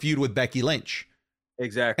with her feud with Becky Lynch.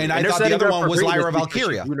 Exactly. And I thought the other one was Lyra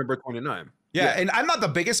Valkyria. Number 29. Yeah, and I'm not the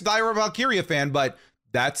biggest Lyra Valkyria fan, but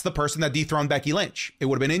that's the person that dethroned Becky Lynch. It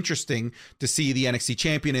would have been interesting to see the NXT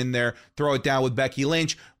champion in there, throw it down with Becky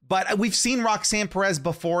Lynch. But we've seen Roxanne Perez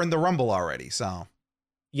before in the Rumble already, so.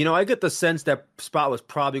 You know, I get the sense that spot was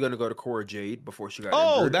probably going to go to Cora Jade before she got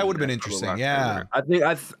injured. Oh, that would have been interesting, yeah.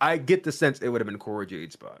 I get the sense it would have been Cora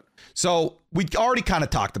Jade's spot. So we already kind of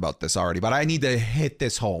talked about this already, but I need to hit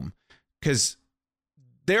this home because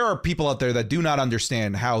there are people out there that do not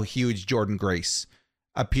understand how huge Jordynne Grace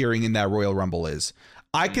appearing in that Royal Rumble is.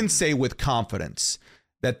 I can say with confidence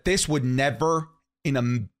that this would never in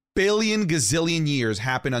a billion gazillion years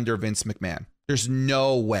happen under Vince McMahon. There's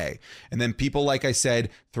no way. And then people, like I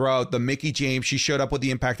said, throw out the Mickie James. She showed up with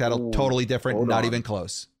the Impact title, totally different, not even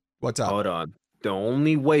close. What's up? Hold on. The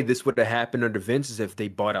only way this would have happened under Vince is if they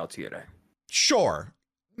bought out TNA. Sure.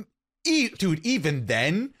 Dude, even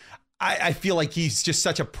then, I feel like he's just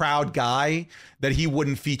such a proud guy that he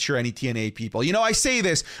wouldn't feature any TNA people. You know, I say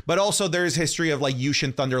this, but also there's history of like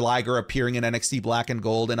Yushin Thunder Liger appearing in NXT Black and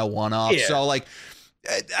Gold in a one-off. Yeah. So like,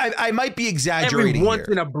 I might be exaggerating. Every once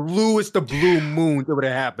in a bluest of blue moon, it would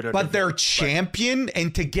have happened. But their champion,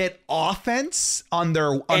 and to get offense on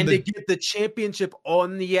their to get the championship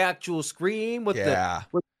on the actual screen with the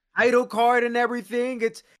title card and everything.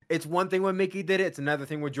 It's one thing when Mickie did it. It's another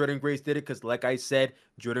thing when Jordynne Grace did it. Because like I said,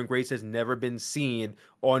 Jordynne Grace has never been seen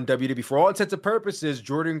on WWE. For all intents and purposes,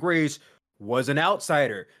 Jordynne Grace was an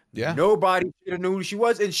outsider. Yeah. Nobody knew who she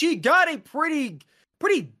was. And she got a pretty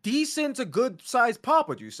pretty decent to good sized pop,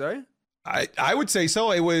 would you say? I would say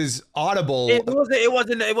so. It was audible. It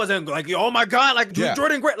wasn't like, oh my god, like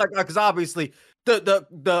Jordan Grace, like because obviously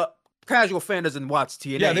the casual fan doesn't watch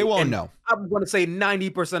TNA. Yeah, they won't know. I'm going to say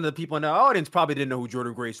 90% of the people in the audience probably didn't know who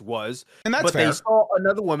Jordan Grace was. And that's but fair. They saw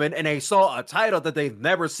another woman and they saw a title that they've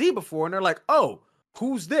never seen before, and they're like, oh,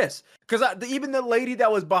 who's this? Because even the lady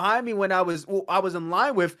that was behind me when I was in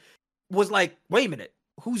line with was like, wait a minute,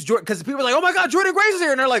 who's Jordan? Because people were like, oh my god, Jordan Grace is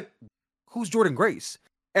here, and they're like, who's Jordan Grace?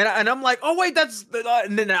 And I'm like, oh wait, that's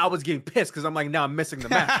and then I was getting pissed because I'm like, now I'm missing the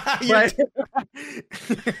match.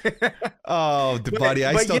 Oh, buddy,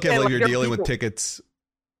 I still can't believe you're dealing with tickets.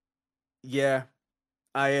 Yeah,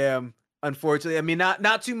 I am. Unfortunately, I mean,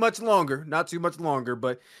 not too much longer,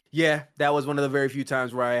 but yeah, that was one of the very few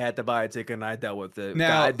times where I had to buy a ticket and I dealt with it.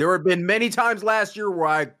 Now, there have been many times last year where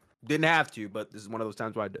I didn't have to, but this is one of those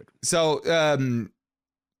times where I did. So,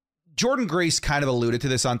 Jordan Grace kind of alluded to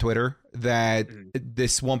this on Twitter that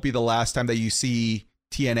this won't be the last time that you see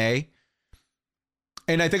TNA.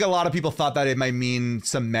 And I think a lot of people thought that it might mean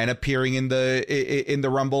some men appearing in the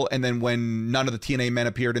Rumble. And then when none of the TNA men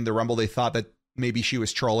appeared in the Rumble, they thought that maybe she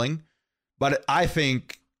was trolling. But I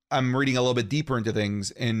think I'm reading a little bit deeper into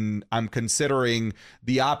things, and I'm considering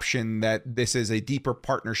the option that this is a deeper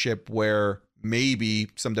partnership where maybe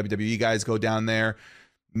some WWE guys go down there.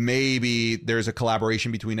 Maybe there's a collaboration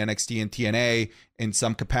between NXT and TNA in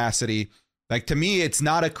some capacity. Like, to me, it's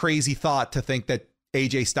not a crazy thought to think that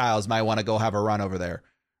AJ Styles might want to go have a run over there,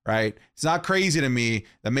 right? It's not crazy to me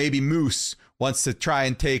that maybe Moose wants to try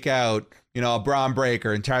and take out, a Braun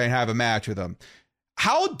Breaker and try and have a match with him.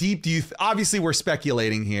 How deep do you, obviously we're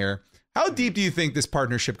speculating here. How deep do you think this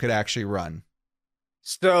partnership could actually run?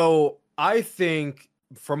 So I think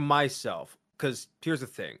for myself, because here's the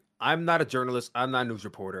thing. I'm not a journalist. I'm not a news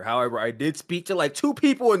reporter. However, I did speak to like 2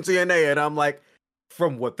 people in TNA, and I'm like,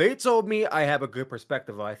 from what they told me, I have a good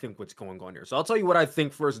perspective of, I think, what's going on here. So I'll tell you what I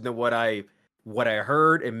think first, and then what I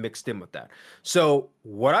heard and mixed in with that. So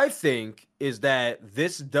what I think is that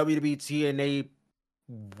this WWE TNA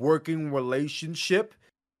working relationship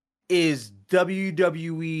is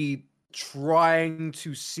WWE trying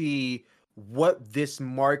to see what this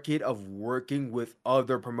market of working with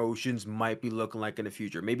other promotions might be looking like in the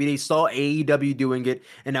future. Maybe they saw AEW doing it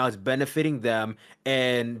and now it's benefiting them,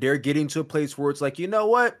 and they're getting to a place where it's like, you know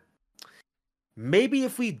what? Maybe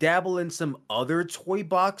if we dabble in some other toy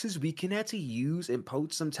boxes, we can actually use and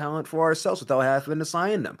poach some talent for ourselves without having to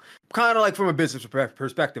sign them. Kind of like from a business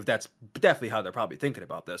perspective, that's definitely how they're probably thinking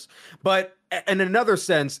about this. But in another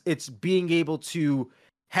sense, it's being able to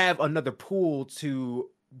have another pool to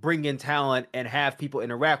bring in talent and have people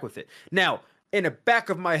interact with it. Now, in the back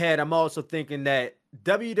of my head, I'm also thinking that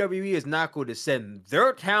WWE is not going to send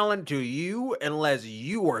their talent to you unless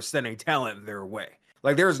you are sending talent their way.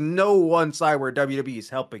 Like, there's no one side where WWE is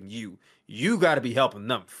helping you. You got to be helping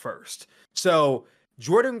them first. So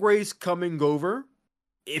Jordan Grace coming over,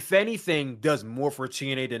 if anything, does more for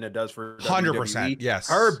TNA than it does for 100%, WWE. yes.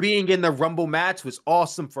 Her being in the Rumble match was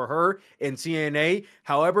awesome for her in TNA.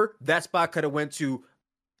 However, that spot could have went to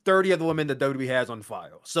 30 of the women that WWE has on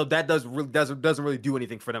file. So that doesn't really do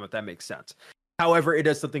anything for them, if that makes sense. However, it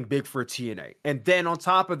does something big for TNA. And then on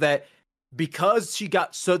top of that, because she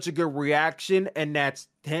got such a good reaction, and that's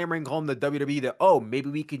hammering home the WWE that, oh, maybe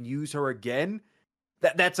we can use her again.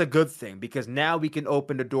 That's a good thing, because now we can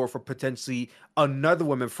open the door for potentially another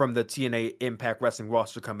woman from the TNA Impact Wrestling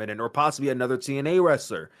roster coming in, or possibly another TNA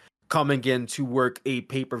wrestler coming in to work a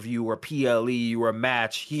pay-per-view or PLE or a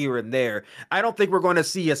match here and there. I don't think we're going to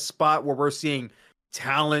see a spot where we're seeing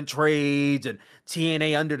talent trades and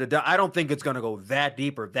TNA under the... I don't think it's going to go that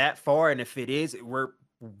deep or that far, and if it is, we're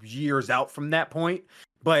years out from that point.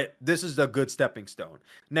 But this is a good stepping stone.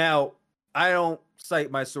 Now, I don't cite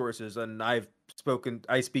my sources, and I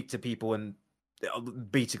speak to people in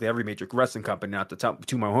basically every major wrestling company, not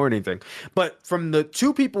to my horn or anything. But from the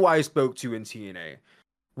 2 people I spoke to in TNA,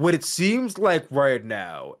 what it seems like right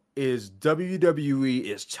now is WWE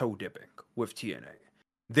is toe dipping with TNA.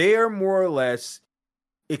 They are more or less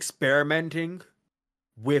experimenting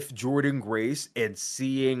with Jordan Grace and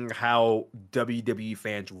seeing how WWE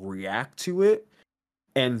fans react to it.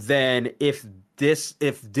 And then if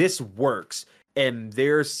this works and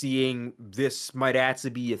they're seeing this might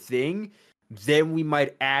actually be a thing, then we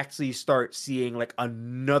might actually start seeing like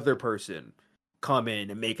another person come in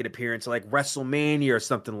and make an appearance like WrestleMania or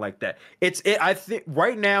something like that. I think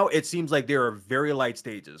right now it seems like there are very light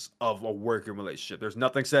stages of a working relationship. There's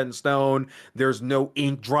nothing set in stone. There's no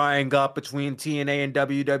ink drying up between TNA and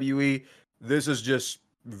WWE. This is just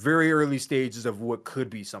very early stages of what could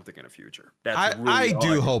be something in the future. That's really I all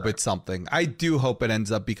do can hope say. it's something. I do hope it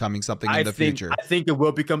ends up becoming something in the future. I think it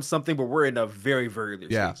will become something, but we're in a very, very early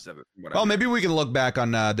Yeah. stages of it. Well, maybe we can look back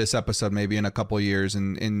on this episode maybe in a couple of years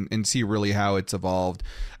and see really how it's evolved.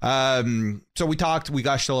 So we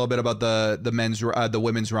gushed a little bit about the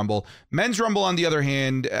women's rumble. Men's rumble, on the other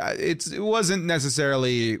hand, it wasn't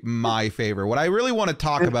necessarily my favorite. What I really want to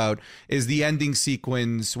talk about is the ending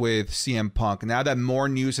sequence with CM Punk. Now that more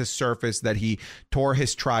news has surfaced that he tore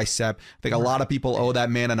his tricep, I think a lot of people owe that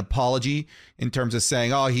man an apology in terms of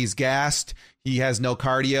saying, oh, he's gassed, he has no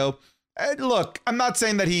cardio. Look, I'm not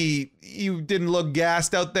saying that he didn't look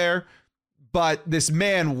gassed out there, but this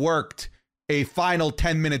man worked a final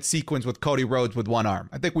 10-minute sequence with Cody Rhodes with one arm.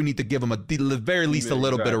 I think we need to give him at the very least a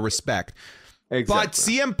little bit of respect. Exactly. But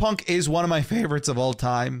CM Punk is one of my favorites of all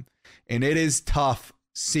time, and it is tough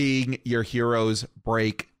seeing your heroes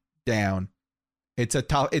break down. It's a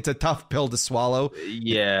tough pill to swallow.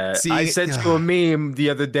 Yeah, I sent you a meme the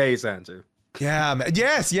other day, Sanju. Yeah, man.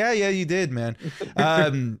 Yes, yeah, you did, man.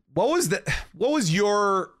 What was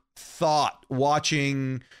your thought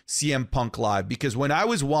watching CM Punk live? Because when I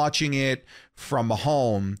was watching it from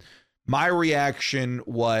home, my reaction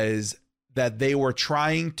was that they were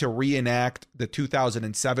trying to reenact the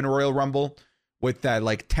 2007 Royal Rumble with that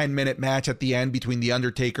like 10-minute match at the end between The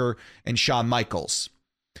Undertaker and Shawn Michaels.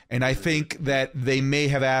 And I think that they may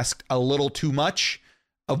have asked a little too much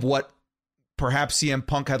of what perhaps CM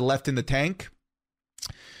Punk had left in the tank.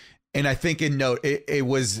 And I think it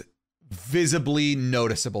was visibly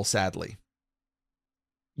noticeable, sadly.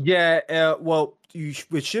 Yeah, well,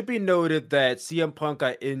 it should be noted that CM Punk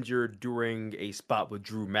got injured during a spot with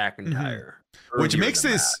Drew McIntyre. Which makes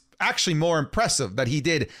this actually more impressive that he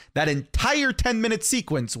did that entire 10-minute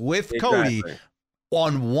sequence with Cody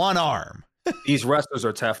on one arm. These wrestlers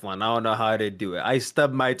are Teflon. I don't know how they do it. I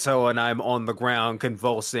stub my toe and I'm on the ground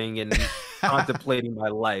convulsing and contemplating my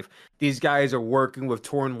life. These guys are working with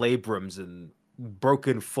torn labrums and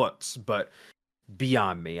broken foots, but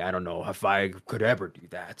beyond me. I don't know if I could ever do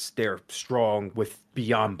that. They're strong with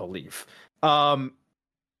beyond belief.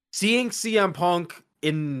 Seeing CM Punk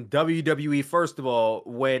in WWE, first of all,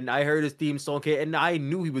 when I heard his theme song, and I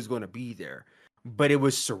knew he was going to be there, but it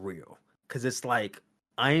was surreal because it's like,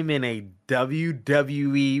 I'm in a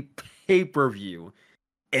WWE pay-per-view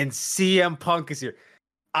and CM Punk is here.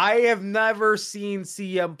 I have never seen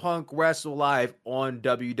CM Punk wrestle live on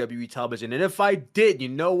WWE television. And if I did, you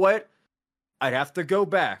know what? I'd have to go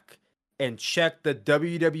back and check the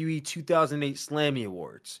WWE 2008 Slammy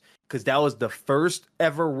Awards because that was the first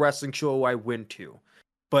ever wrestling show I went to.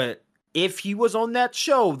 But if he was on that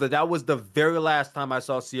show, that was the very last time I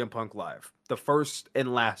saw CM Punk live. The first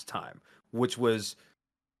and last time, which was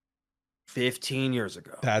 15 years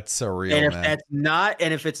ago. That's surreal, and if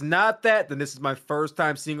man. if it's not that, then this is my first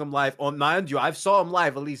time seeing him live. On mind you, I've saw him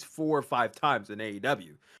live at least 4 or 5 times in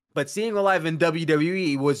AEW, but seeing him live in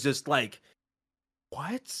WWE was just like,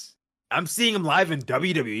 what? I'm seeing him live in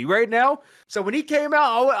WWE right now. So when he came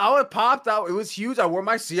out, I popped out. It was huge. I wore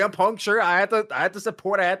my CM Punk shirt. I had to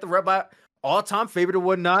support. I had to rep my all-time favorite and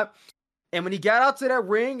whatnot. And when he got out to that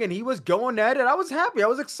ring and he was going at it, I was happy. I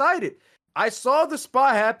was excited. I saw the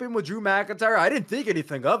spot happen with Drew McIntyre. I didn't think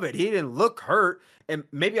anything of it. He didn't look hurt. And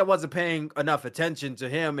maybe I wasn't paying enough attention to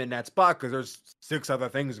him in that spot because there's 6 other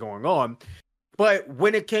things going on. But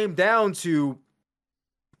when it came down to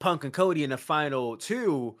Punk and Cody in the final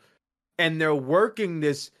 2, and they're working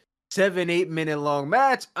this 7-8 minute long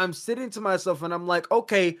match, I'm sitting to myself and I'm like,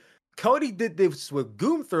 okay, Cody did this with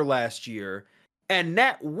Gunther last year. And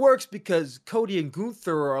that works because Cody and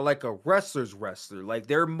Gunther are like a wrestler's wrestler. Like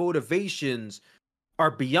their motivations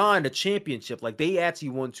are beyond a championship. Like they actually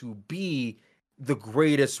want to be the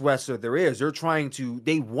greatest wrestler there is.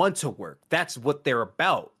 They want to work. That's what they're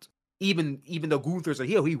about. Even though Gunther's a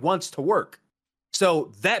heel, he wants to work.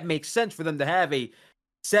 So that makes sense for them to have a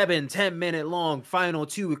 7-10 minute long final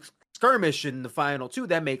 2 skirmish in the final 2.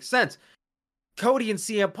 That makes sense. Cody and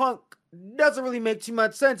CM Punk doesn't really make too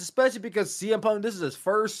much sense, especially because CM Punk, this is his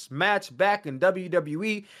first match back in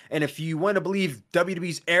WWE, and if you want to believe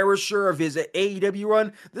WWE's erasure of his AEW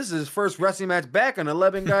run, this is his first wrestling match back in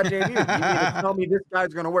 11 goddamn years. You mean to tell me this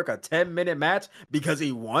guy's going to work a 10-minute match because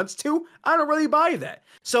he wants to? I don't really buy that.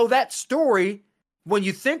 So that story, when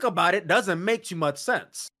you think about it, doesn't make too much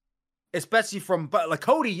sense. Especially from like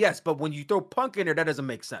Cody, yes, but when you throw Punk in there, that doesn't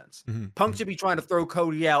make sense. Punk should be trying to throw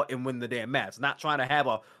Cody out and win the damn match, not trying to have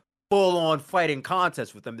a full-on fighting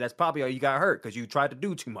contest with him. That's probably how you got hurt because you tried to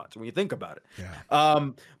do too much when you think about it. Yeah.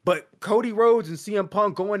 But Cody Rhodes and CM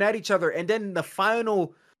Punk going at each other, and then the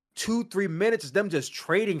final 2-3 minutes is them just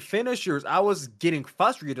trading finishers, I was getting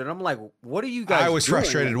frustrated. I'm like, what are you guys I was doing?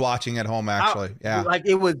 frustrated watching at home, actually. Yeah. Like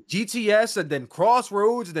it was GTS and then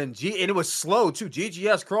Crossroads, and then and it was slow too.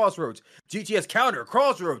 GTS Crossroads, GTS counter,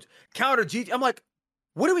 Crossroads, counter I'm like,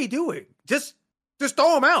 what are we doing? Just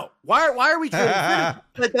throw them out. Why are we trading finishers?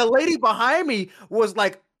 Like the lady behind me was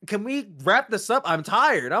like, can we wrap this up? I'm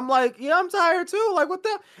tired. I'm like, yeah, I'm tired too. Like, what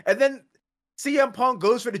the? And then CM Punk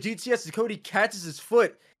goes for the GTS and Cody catches his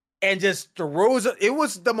foot and just throws it. It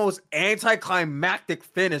was the most anticlimactic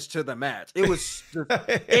finish to the match. It was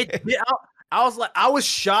I was like, I was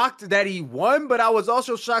shocked that he won, but I was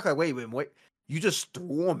also shocked. Like, wait, you just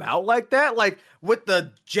threw him out like that? Like with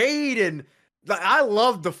the Jade and like, I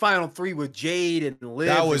loved the final three with Jade and Liv.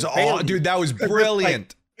 That was all, dude. That was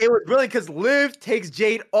brilliant. It was brilliant because Liv takes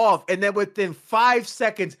Jade off, and then within 5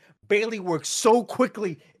 seconds, Bayley works so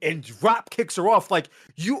quickly and drop kicks her off. Like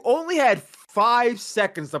you only had 5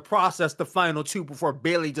 seconds to process the final two before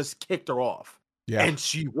Bayley just kicked her off. Yeah. And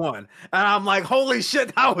she won. And I'm like, holy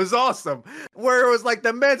shit, that was awesome. Where it was like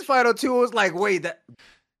the men's final two was like, wait, that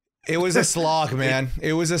it was a slog, man.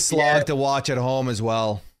 It was a slog to watch at home as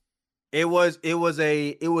well. It was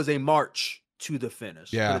a march to the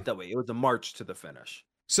finish. Yeah. Put it that way. It was a march to the finish.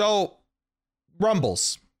 So,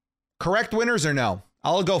 Rumbles, correct winners or no?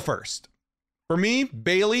 I'll go first. For me,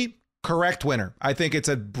 Bayley, correct winner. I think it's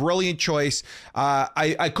a brilliant choice.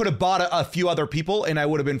 I could have bought a few other people and I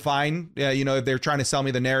would have been fine. If they're trying to sell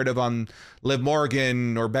me the narrative on Liv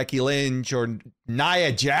Morgan or Becky Lynch or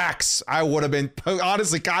Nia Jax, I would have been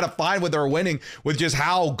honestly kind of fine with her winning with just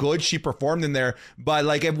how good she performed in there. But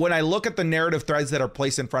like when I look at the narrative threads that are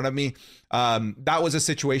placed in front of me, that was a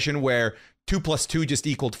situation where 2 + 2 just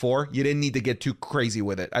equaled 4. You didn't need to get too crazy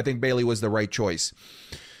with it. I think Bayley was the right choice.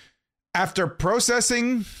 After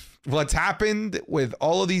processing what's happened with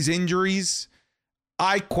all of these injuries,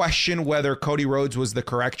 I question whether Cody Rhodes was the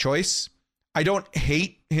correct choice. I don't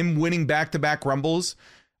hate him winning back-to-back Rumbles.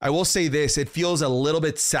 I will say this, it feels a little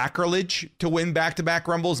bit sacrilege to win back-to-back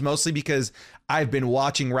Rumbles, mostly because I've been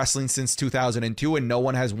watching wrestling since 2002 and no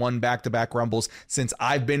one has won back-to-back Rumbles since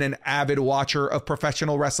I've been an avid watcher of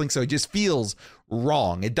professional wrestling. So it just feels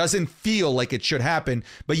wrong. It doesn't feel like it should happen.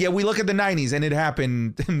 But yeah, we look at the 90s and it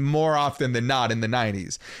happened more often than not in the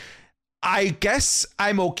 90s. I guess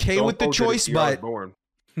I'm okay with the choice, but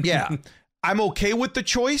yeah, I'm okay with the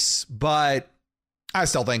choice, but I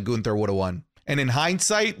still think Gunther would have won. And in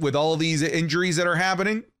hindsight, with all these injuries that are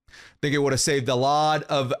happening, I think it would have saved a lot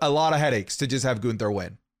of headaches to just have Gunther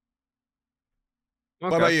win.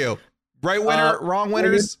 Okay. What about you? Right winner, wrong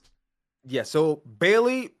winners? Yeah, so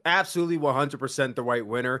Bayley, absolutely 100% the right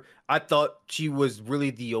winner. I thought she was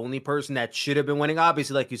really the only person that should have been winning.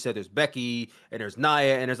 Obviously, like you said, there's Becky and there's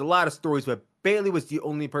Nia and there's a lot of stories, but Bayley was the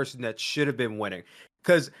only person that should have been winning.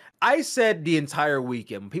 Because I said the entire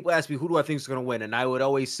weekend, when people ask me who do I think is going to win, and I would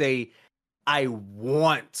always say, I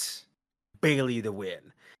want Bayley to win.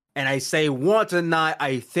 And I say want or not,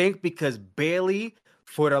 I think because Bayley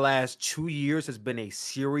for the last 2 years has been a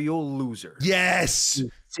serial loser. Yes.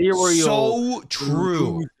 So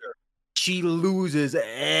true. Loser. She loses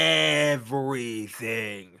everything.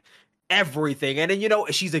 And then,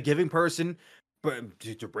 she's a giving person, but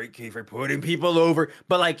to break for putting people over.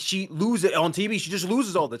 But like she loses on TV, she just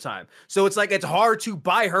loses all the time. So it's like it's hard to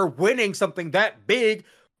buy her winning something that big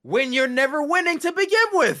when you're never winning to begin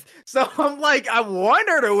with. So I'm like, I want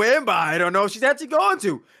her to win, but I don't know if she's actually going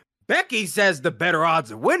to. Becky says the better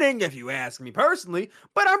odds of winning, if you ask me personally,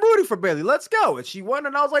 but I'm rooting for Bayley. Let's go. And she won,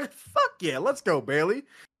 and I was like, fuck yeah, let's go, Bayley.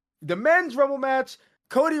 The men's Rumble match,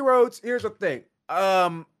 Cody Rhodes, here's the thing.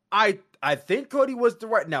 I think Cody was the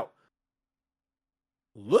right. Now,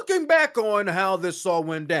 looking back on how this all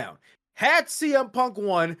went down, had CM Punk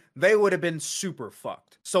won, they would have been super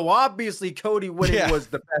fucked. So obviously Cody winning was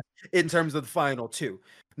the best in terms of the final two.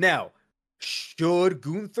 Now, should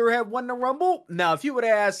Gunther have won the Rumble? Now, if you would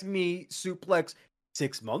have asked me, Suplex,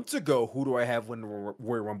 6 months ago, who do I have win the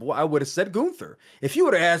Royal Rumble? I would have said Gunther. If you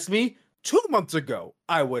would have asked me 2 months ago,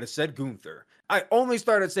 I would have said Gunther. I only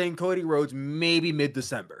started saying Cody Rhodes maybe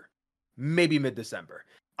mid-December.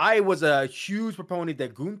 I was a huge proponent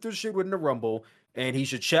that Gunther should win the Rumble, and he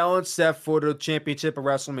should challenge Seth for the championship of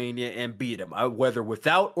WrestleMania and beat him, whether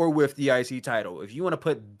without or with the IC title. If you want to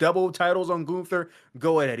put double titles on Gunther,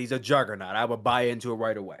 go ahead. He's a juggernaut. I would buy into it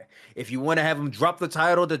right away. If you want to have him drop the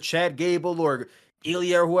title to Chad Gable or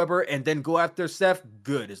Ilya or whoever and then go after Seth,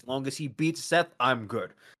 good. As long as he beats Seth, I'm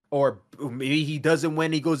good. Or maybe he doesn't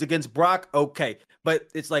win, he goes against Brock, okay. But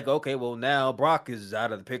it's like, okay, well, now Brock is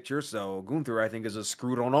out of the picture, so Gunther, I think, is a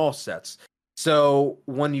screwed on all sets. So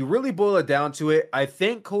when you really boil it down to it, I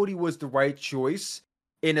think Cody was the right choice.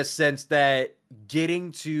 in a sense that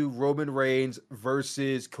getting to Roman Reigns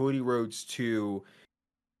versus Cody Rhodes 2,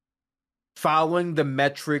 following the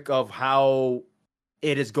metric of how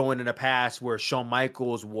it is going in the past, where Shawn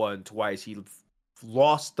Michaels won twice. He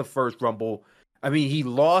lost the first Rumble. I mean, he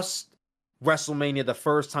lost WrestleMania the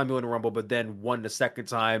first time he won the Rumble, but then won the second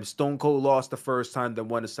time. Stone Cold lost the first time, then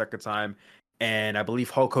won the second time. And I believe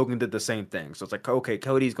Hulk Hogan did the same thing. So it's like, okay,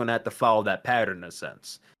 Cody's going to have to follow that pattern in a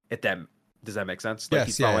sense. Does that make sense? Like Yes,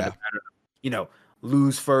 he's following the pattern.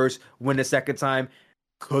 Lose first, win the second time.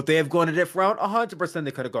 Could they have gone a different route? 100%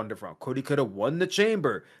 they could have gone a different route. Cody could have won the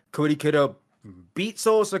Chamber. Cody could have beat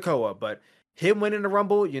Solo Sikoa, but him winning the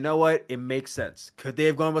Rumble, you know what? It makes sense. Could they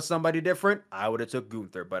have gone with somebody different? I would have took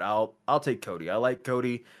Gunther, but I'll take Cody. I like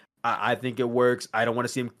Cody. I think it works. I don't want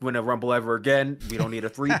to see him win a Rumble ever again. We don't need a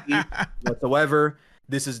three-peat whatsoever.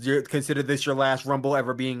 Consider this your last Rumble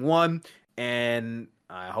ever being won, and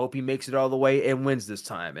I hope he makes it all the way and wins this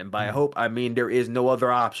time. And by hope, I mean there is no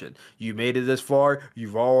other option. You made it this far.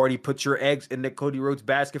 You've already put your eggs in the Cody Rhodes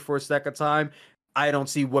basket for a second time. I don't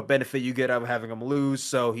see what benefit you get out of having him lose.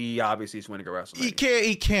 So he obviously is winning a WrestleMania.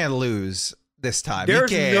 He can't lose this time.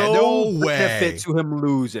 There's no benefit way. to him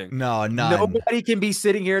losing. No, none. Nobody can be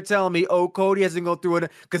sitting here telling me, "Oh, Cody hasn't gone through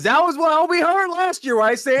it," because that was what we heard last year,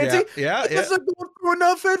 right, Sandy? Yeah. He hasn't gone through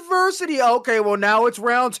enough adversity. Okay, well now it's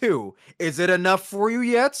round 2. Is it enough for you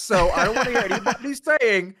yet? So I don't want to hear anybody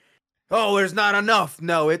saying, "Oh, there's not enough."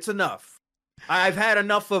 No, it's enough. I've had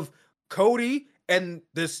enough of Cody and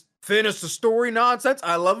this finish the story nonsense.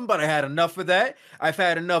 I love him, but I had enough of that. I've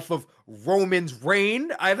had enough of Roman's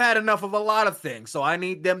reign. I've had enough of a lot of things. So I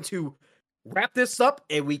need them to wrap this up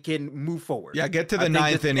and we can move forward. Yeah, get to the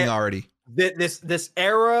 9th inning already. This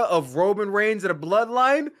era of Roman Reigns and a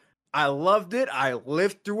bloodline, I loved it. I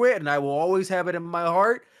lived through it and I will always have it in my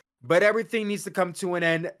heart. But everything needs to come to an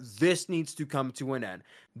end. This needs to come to an end.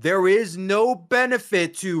 There is no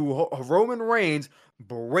benefit to Roman Reigns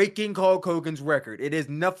breaking Hulk Hogan's record. It is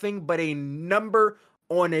nothing but a number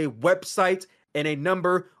on a website and a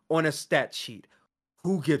number on a stat sheet.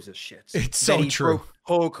 Who gives a shit? It's so true. Broke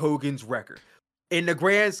Hulk Hogan's record. In the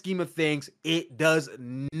grand scheme of things, it does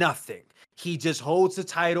nothing. He just holds the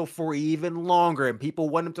title for even longer, and people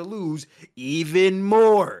want him to lose even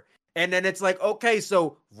more. And then it's like, okay,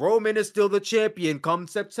 so Roman is still the champion come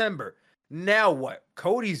September. Now what?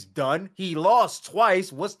 Cody's done. He lost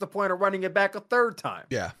twice. What's the point of running it back a third time?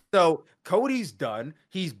 Yeah. So Cody's done.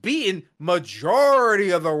 He's beaten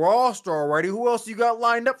majority of the roster already. Who else you got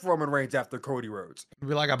lined up for Roman Reigns after Cody Rhodes?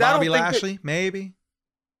 Be like a Bobby Lashley, maybe.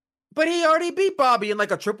 But he already beat Bobby in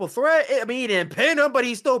like a triple threat. I mean, he didn't pin him, but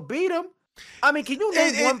he still beat him. I mean, can you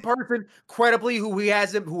name one person credibly who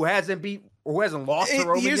hasn't beat or who hasn't lost to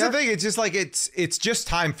Roman Here's yet? the thing. It's just like it's just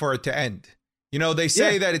time for it to end. You know, they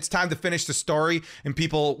say that it's time to finish the story, and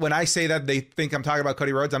people, when I say that, they think I'm talking about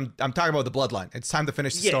Cody Rhodes. I'm talking about the bloodline. It's time to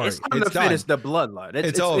finish the story. It's time to finish the bloodline.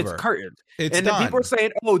 It's over. It's curtains. It's done. Then people are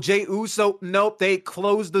saying, "Oh, Jey Uso." Nope, they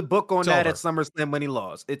closed the book on that at SummerSlam when he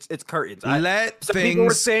lost. It's curtains. People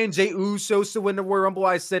were saying Jey Uso should win the Royal Rumble.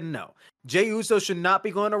 I said no. Jey Uso should not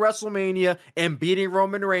be going to WrestleMania and beating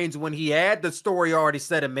Roman Reigns when he had the story already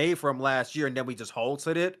set and made for him last year, and then we just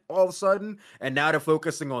halted it all of a sudden. And now they're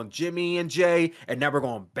focusing on Jimmy and Jay, and now we're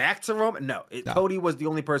going back to Roman. No. Cody was the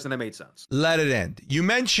only person that made sense. Let it end. You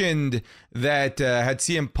mentioned that had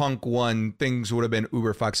CM Punk won, things would have been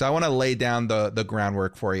uber fucked. So I want to lay down the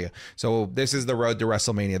groundwork for you. So this is the road to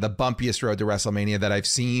WrestleMania, the bumpiest road to WrestleMania that I've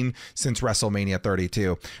seen since WrestleMania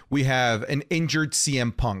 32. We have an injured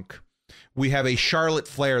CM Punk. We have a Charlotte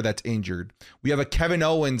Flair that's injured. We have a Kevin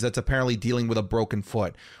Owens that's apparently dealing with a broken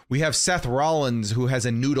foot. We have Seth Rollins, who has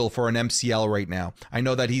a noodle for an MCL right now. I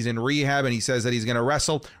know that he's in rehab and he says that he's going to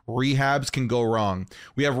wrestle. Rehabs can go wrong.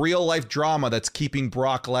 We have real life drama that's keeping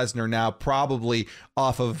Brock Lesnar now probably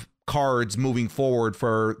off of cards moving forward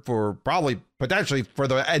for probably potentially for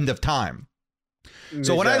the end of time.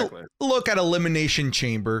 So when I look at Elimination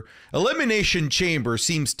Chamber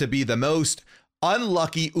seems to be the most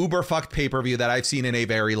unlucky uber fucked pay-per-view that I've seen in a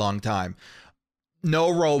very long time. No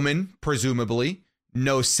Roman, presumably.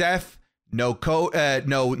 No Seth. No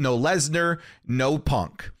Lesnar. No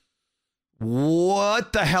Punk.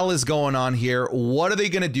 What the hell is going on here? What are they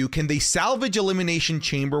going to do? Can they salvage Elimination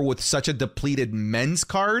Chamber with such a depleted men's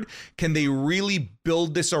card? Can they really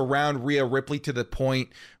build this around Rhea Ripley to the point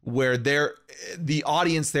where the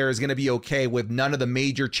audience there is going to be okay with none of the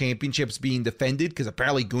major championships being defended? Because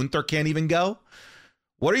apparently Gunther can't even go.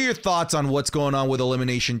 What are your thoughts on what's going on with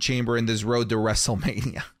Elimination Chamber in this road to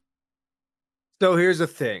WrestleMania? So here's the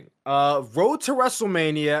thing. Road to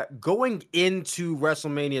WrestleMania, going into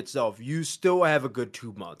WrestleMania itself, you still have a good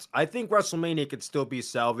 2 months. I think WrestleMania could still be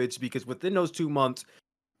salvaged because within those 2 months,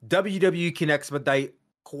 WWE can expedite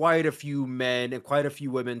quite a few men and quite a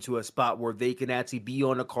few women to a spot where they can actually be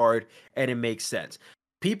on a card and it makes sense.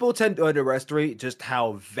 People tend to underestimate just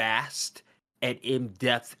how vast and in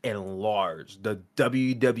depth and large the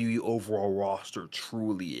WWE overall roster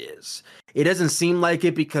truly is. It doesn't seem like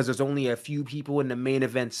it because there's only a few people in the main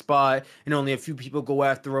event spot, and only a few people go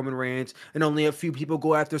after Roman Reigns, and only a few people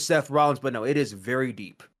go after Seth Rollins. But no, it is very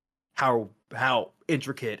deep. How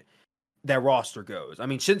intricate that roster goes. I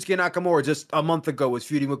mean, Shinsuke Nakamura just a month ago was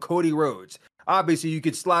feuding with Cody Rhodes. Obviously, you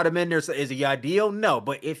could slide him in there. Is he ideal? No,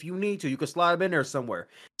 but if you need to, you could slide him in there somewhere.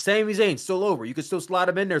 Sami Zayn still over. You could still slide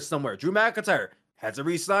him in there somewhere. Drew McIntyre hasn't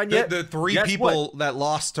re-signed yet. The three people that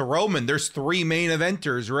lost to Roman, there's 3 main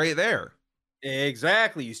eventers right there.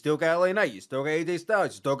 Exactly. You still got LA Knight. You still got AJ Styles.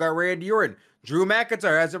 You still got Randy Orton. Drew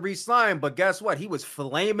McIntyre hasn't re-signed, but guess what? He was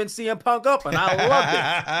flaming CM Punk up, and I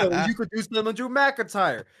loved it. So you could do something with Drew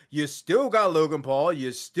McIntyre. You still got Logan Paul.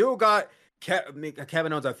 You still got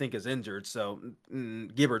Kevin Owens, I think, is injured, so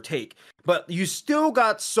give or take. But you still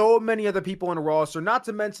got so many other people on the roster, not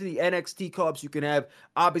to mention the NXT call-ups you can have.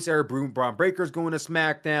 Obviously, Braun Breaker's going to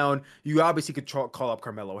SmackDown. You obviously could call up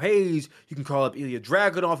Carmelo Hayes. You can call up Ilya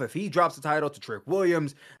Dragunov if he drops the title to Trick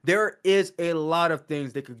Williams. There is a lot of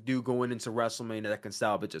things they could do going into WrestleMania that can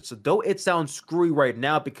salvage it. So though it sounds screwy right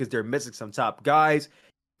now because they're missing some top guys,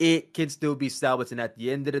 it can still be salvaged. And at the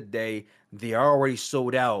end of the day, they are already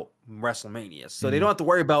sold out WrestleMania. So they don't have to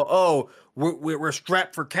worry about, oh, we're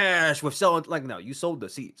strapped for cash with selling. Like, no, you sold the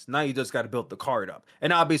seats. Now you just got to build the card up.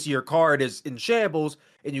 And obviously your card is in shambles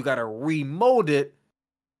and you got to remold it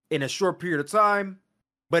in a short period of time,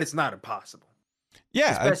 but it's not impossible.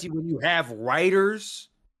 Yeah. Especially when you have writers,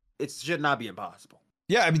 it should not be impossible.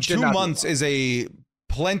 Yeah. I mean, 2 months is a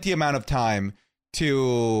plenty amount of time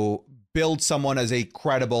to build someone as a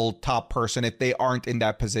credible top person if they aren't in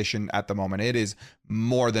that position at the moment. It is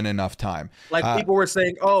more than enough time. Like people were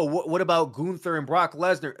saying, oh, what about Gunther and Brock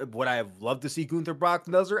Lesnar? Would I have loved to see Gunther Brock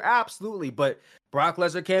Lesnar? Absolutely. But Brock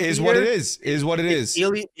Lesnar can't is be what here. it is what it is.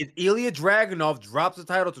 If Ilya Dragunov drops the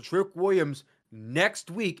title to Trick Williams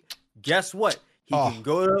next week, guess what? He can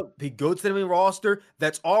go to the main roster.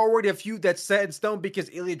 That's already a feud that's set in stone because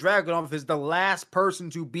Ilya Dragunov is the last person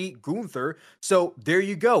to beat Gunther. So there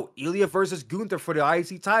you go. Ilya versus Gunther for the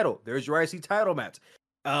IC title. There's your IC title match.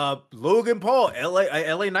 Logan Paul,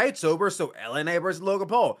 LA Knight's over, so LA Knight versus Logan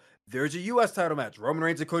Paul. There's a US title match. Roman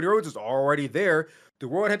Reigns and Cody Rhodes is already there. The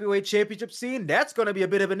World Heavyweight Championship scene, that's going to be a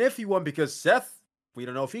bit of an iffy one because Seth, we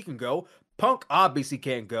don't know if he can go. Punk obviously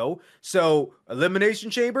can't go. So Elimination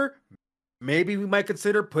Chamber, maybe we might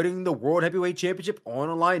consider putting the World Heavyweight Championship on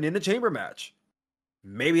a line in a chamber match.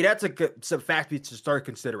 Maybe that's a fact we should start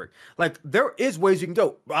considering. Like, there is ways you can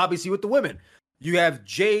go. Obviously, with the women, you have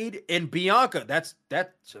Jade and Bianca. That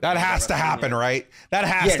has to happen, right? That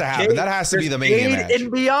has to happen. Jade, that has to be the main match. Jade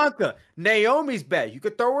and Bianca. Naomi's back. You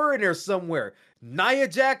could throw her in there somewhere. Nia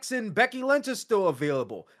Jackson, Becky Lynch is still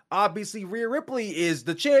available. Obviously, Rhea Ripley is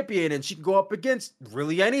the champion, and she can go up against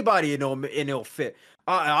really anybody, and it'll fit.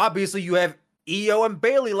 Obviously, you have Io and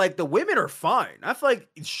Bayley. Like, the women are fine. I feel like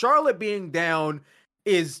Charlotte being down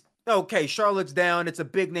is okay. Charlotte's down. It's a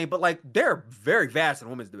big name, but like, they're very vast in the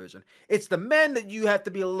women's division. It's the men that you have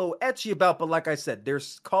to be a little etchy about. But like I said,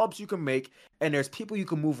 there's call-ups you can make, and there's people you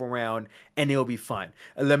can move around, and it'll be fine.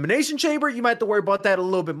 Elimination Chamber, you might have to worry about that a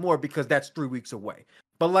little bit more because that's 3 weeks away.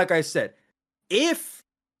 But like I said, if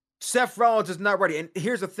Seth Rollins is not ready, and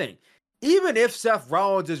here's the thing, even if Seth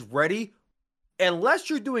Rollins is ready, unless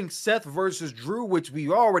you're doing Seth versus Drew, which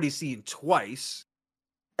we've already seen twice,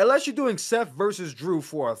 unless you're doing Seth versus Drew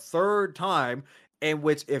for a third time, in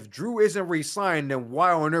which if Drew isn't re-signed, then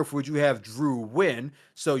why on earth would you have Drew win?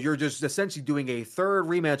 So you're just essentially doing a third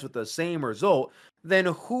rematch with the same result. Then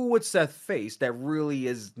who would Seth face that really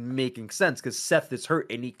is making sense? Because Seth is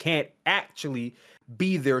hurt and he can't actually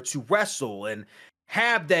be there to wrestle and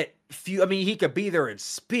have that few. I mean, he could be there and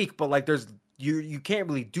speak, but like you can't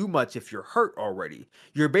really do much if you're hurt already.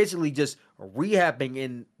 You're basically just rehabbing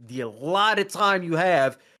in the allotted time you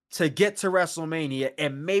have to get to WrestleMania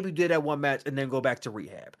and maybe do that one match and then go back to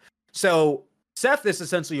rehab. So Seth is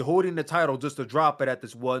essentially holding the title just to drop it at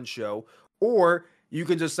this one show. Or you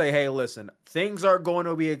can just say, hey, listen, things aren't going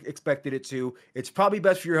to be expected it to. It's probably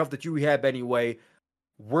best for your health that you rehab anyway.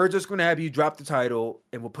 We're just going to have you drop the title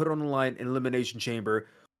and we'll put it on the line in Elimination Chamber.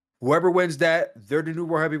 Whoever wins that, they're the new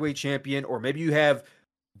World Heavyweight Champion. Or maybe you have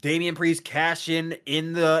Damian Priest cash in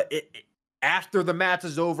after the match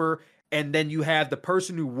is over, and then you have the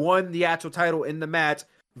person who won the actual title in the match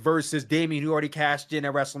versus Damian, who already cashed in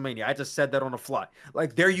at WrestleMania. I just said that on the fly.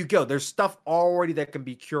 Like, there you go. There's stuff already that can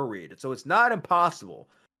be curated. So it's not impossible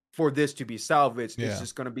for this to be salvaged. Yeah. It's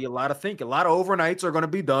just going to be a lot of thinking. A lot of overnights are going to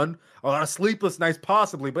be done. A lot of sleepless nights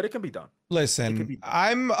possibly, but it can be done. Listen,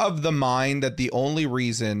 I'm of the mind that the only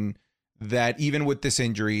reason that even with this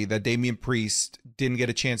injury that Damian Priest didn't get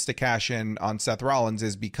a chance to cash in on Seth Rollins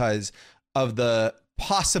is because of the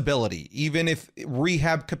possibility, even if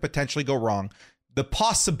rehab could potentially go wrong, the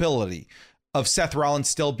possibility of Seth Rollins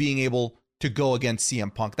still being able to go against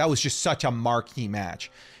CM Punk. That was just such a marquee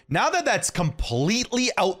match. Now that that's completely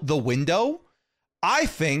out the window, I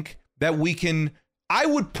think that I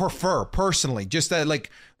would prefer personally, just that, like,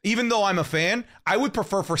 even though I'm a fan, I would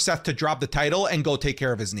prefer for Seth to drop the title and go take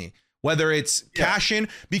care of his knee. Whether it's cash in,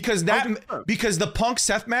 because the Punk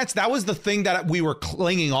Seth match, that was the thing that we were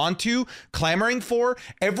clinging on to, clamoring for.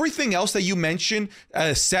 Everything else that you mentioned,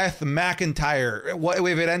 Seth McIntyre, what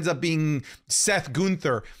if it ends up being Seth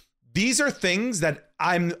Gunther? These are things that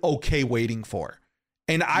I'm okay waiting for.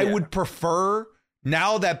 And I would prefer,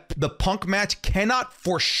 now that the Punk match cannot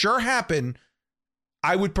for sure happen,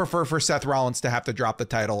 I would prefer for Seth Rollins to have to drop the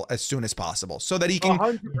title as soon as possible so that he can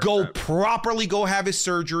 100%. go have his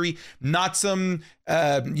surgery, not some,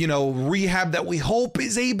 rehab that we hope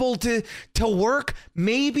is able to work.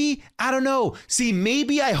 Maybe, I don't know. See,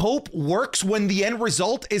 maybe I hope works when the end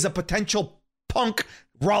result is a potential Punk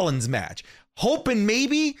Rollins match. Hope and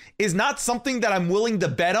maybe is not something that I'm willing to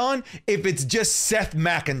bet on if it's just Seth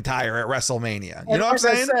McIntyre at WrestleMania. You know what I'm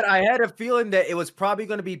saying? I had a feeling that it was probably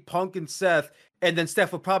going to be Punk and Seth, and then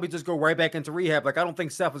Steph would probably just go right back into rehab. Like, I don't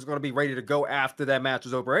think Steph was going to be ready to go after that match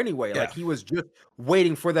was over anyway. Like, he was just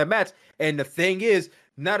waiting for that match. And the thing is,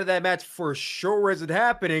 now that match for sure isn't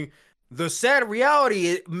happening, the sad reality,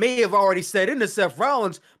 it may have already set into Seth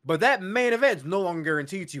Rollins, but that main event is no longer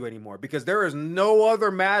guaranteed to you anymore because there is no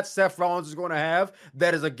other match Seth Rollins is going to have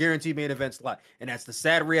that is a guaranteed main event slot. And that's the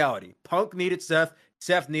sad reality. Punk needed Seth,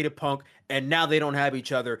 Seth needed Punk, and now they don't have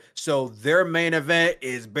each other. So their main event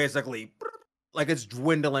is basically like it's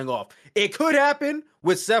dwindling off. It could happen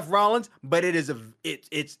with Seth Rollins, but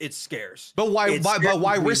it's scarce. But why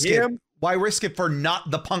risk it? Why risk it for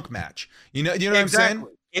not the Punk match? You know what I'm saying?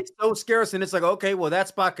 It's so scarce, and it's like, okay, well, that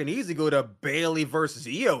spot can easily go to Bayley versus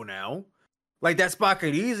Io now. Like, that spot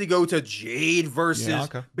can easily go to Jade versus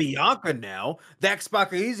Bianca now. That spot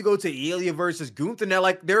can easily go to Ilya versus Gunther now.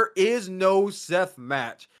 Like, there is no Seth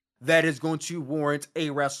match that is going to warrant a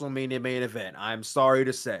WrestleMania main event. I'm sorry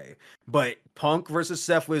to say. But Punk versus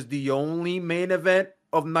Seth was the only main event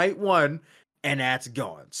of night one, and that's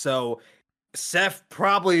gone. So Seth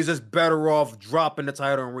probably is just better off dropping the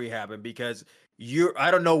title and rehabbing because I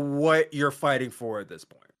don't know what you're fighting for at this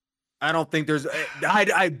point. I don't think there's.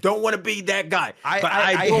 I don't want to be that guy.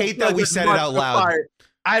 I hate that we said it out loud.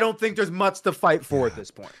 I don't think there's much to fight for at this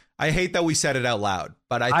point. I hate that we said it out loud,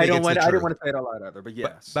 but I didn't want to say it out loud either. But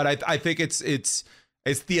yes, but I think it's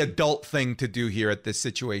the adult thing to do here at this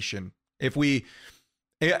situation.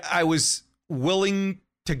 I was willing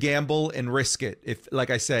to gamble and risk it if, like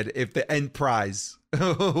I said, if the end prize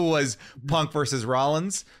was Punk versus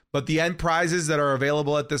Rollins, but the end prizes that are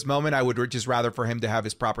available at this moment, I would just rather for him to have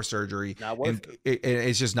his proper surgery. Not worth it.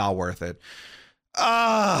 It's just not worth it.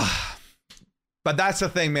 But that's the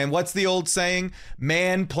thing, man. What's the old saying?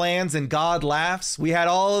 Man plans and God laughs. We had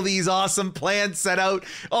all of these awesome plans set out.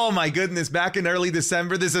 Oh my goodness. Back in early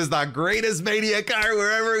December, this is the greatest Mania card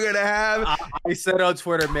we're ever going to have. I said on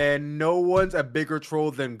Twitter, man, no one's a bigger troll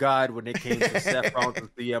than God when it came to Seth Rollins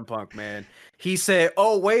and CM Punk, man. He said,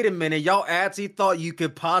 oh, wait a minute. Y'all actually thought you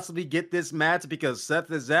could possibly get this match because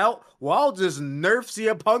Seth is out? Well, I'll just nerf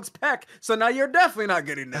CM Punk's pack. So now you're definitely not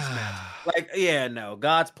getting this match. Like, yeah, no.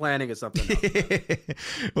 God's planning is something else.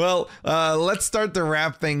 Well, let's start to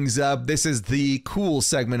wrap things up. This is the cool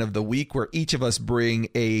segment of the week where each of us bring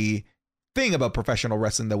a thing about professional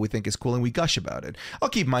wrestling that we think is cool and we gush about it. I'll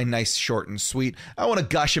keep mine nice, short, and sweet. I want to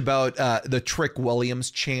gush about the Trick Williams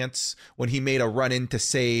chance when he made a run in to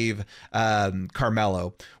save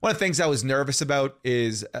Carmelo. One of the things I was nervous about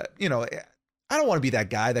is, I don't want to be that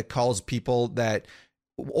guy that calls people that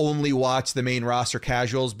only watch the main roster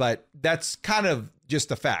casuals, but that's kind of just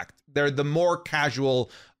a fact. They're the more casual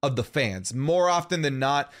of the fans. More often than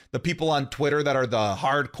not, the people on Twitter that are the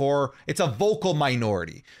hardcore, it's a vocal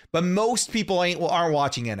minority. But most people aren't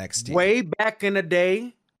watching NXT. Way back in the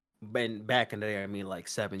day, I mean like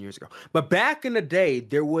 7 years ago. But back in the day,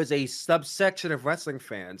 there was a subsection of wrestling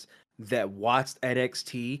fans that watched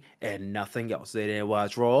NXT and nothing else. They didn't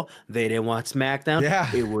watch Raw. They didn't watch SmackDown. Yeah.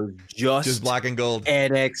 It was just black and gold.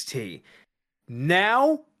 NXT.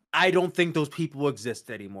 Now, I don't think those people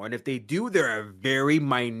exist anymore. And if they do, they're a very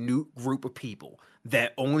minute group of people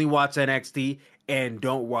that only watch NXT and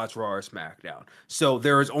don't watch Raw or SmackDown. So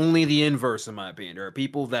there is only the inverse, in my opinion. There are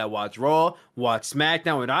people that watch Raw, watch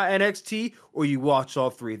SmackDown, and not NXT, or you watch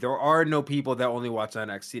all three. There are no people that only watch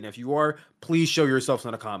NXT. And if you are, please show yourselves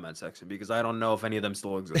in the comment section, because I don't know if any of them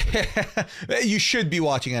still exist. You should be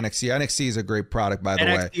watching NXT. NXT is a great product, by the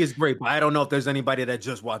way. NXT is great, but I don't know if there's anybody that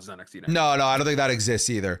just watches NXT No, now. I don't think that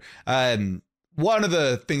exists either. One of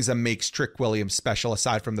the things that makes Trick Williams special,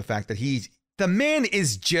 aside from the fact that the man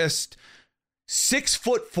is just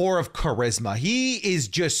 6'4" of charisma. He is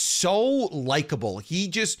just so likable. He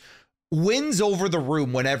just wins over the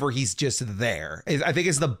room whenever he's just there. I think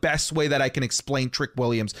is the best way that I can explain Trick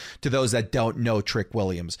Williams to those that don't know Trick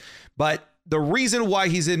Williams. But the reason why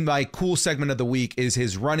he's in my cool segment of the week is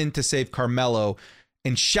his run in to save Carmelo.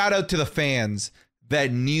 And shout out to the fans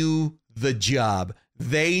that knew the job.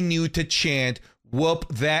 They knew to chant "Whoop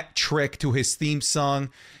that trick" to his theme song.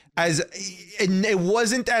 And it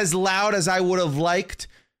wasn't as loud as I would have liked,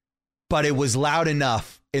 but it was loud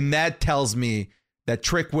enough. And that tells me that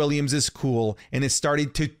Trick Williams is cool and is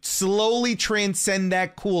starting to slowly transcend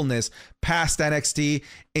that coolness past NXT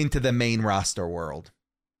into the main roster world.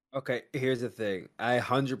 Okay, here's the thing. I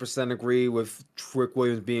 100% agree with Trick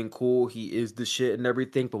Williams being cool. He is the shit and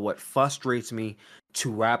everything. But what frustrates me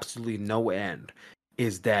to absolutely no end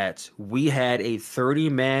is that we had a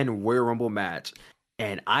 30-man Royal Rumble match.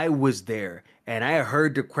 And I was there, and I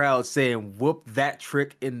heard the crowd saying, "Whoop that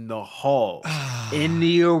trick" in the hall, in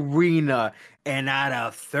the arena. And out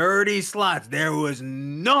of 30 slots, there was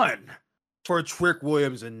none for Trick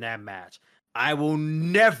Williams in that match. I will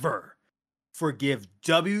never forgive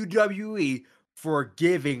WWE for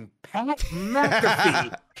giving Pat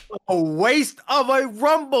McAfee a waste of a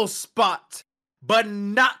Rumble spot, but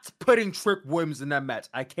not putting Trick Williams in that match.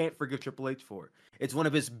 I can't forgive Triple H for it. It's one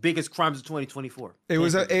of his biggest crimes of 2024. It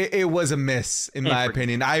was a miss, in my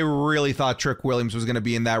opinion. I really thought Trick Williams was going to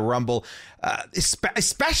be in that Rumble,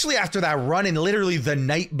 especially after that run in literally the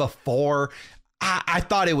night before. I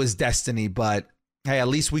thought it was destiny, but hey, at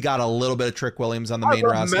least we got a little bit of Trick Williams on the main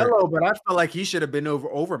roster. Mello, but I felt like he should have been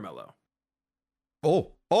over Mello.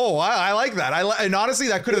 I like that. And honestly,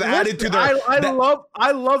 that could have added to the.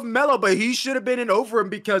 I love Mello, but he should have been in over him,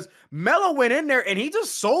 because Mello went in there and he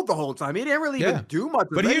just sold the whole time. He didn't really even do much.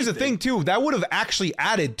 But here's the thing, too. That would have actually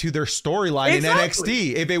added to their storyline in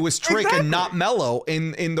NXT if it was Trick and not Mello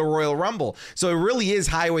in the Royal Rumble. So it really is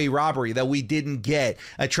highway robbery that we didn't get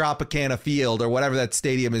a Tropicana Field or whatever that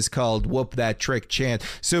stadium is called. Whoop that trick chant.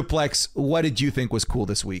 Suplex, what did you think was cool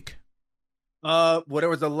this week? Well, there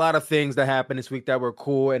was a lot of things that happened this week that were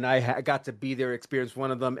cool, and I got to be there, experience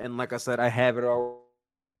one of them, and like I said, I have it all.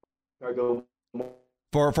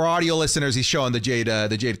 For audio listeners, he's showing the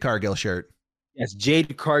Jade Cargill shirt. Yes,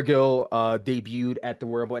 Jade Cargill debuted at the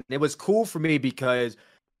Royal Rumble, and it was cool for me because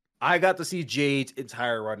I got to see Jade's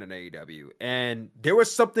entire run in AEW, and there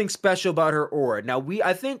was something special about her aura. Now,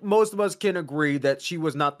 I think most of us can agree that she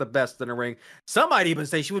was not the best in the ring. Some might even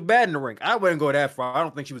say she was bad in the ring. I wouldn't go that far. I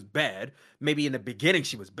don't think she was bad. Maybe in the beginning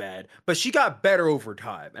she was bad, but she got better over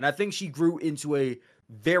time, and I think she grew into a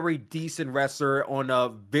very decent wrestler on a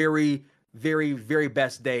very, very, very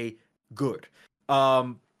best day. Good.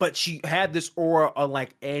 But she had this aura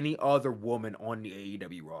unlike any other woman on the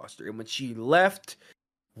AEW roster, and when she left,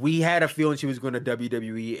 we had a feeling she was going to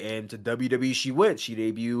WWE, and to WWE she went. She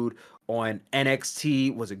debuted on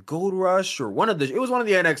NXT. Was it Gold Rush or it was one of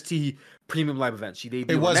the NXT premium live events. She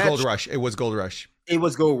debuted. It was Gold Rush. It was Gold Rush. It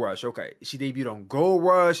was Gold Rush. Okay. She debuted on Gold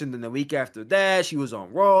Rush, and then the week after that, she was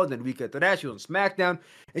on Raw. Then the week after that, she was on SmackDown,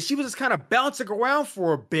 and she was just kind of bouncing around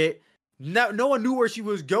for a bit. No one knew where she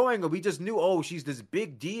was going, and we just knew, oh, she's this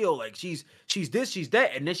big deal. Like she's this, she's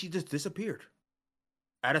that, and then she just disappeared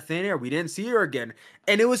out of thin air. We didn't see her again.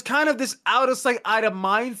 And it was kind of this out of sight, out of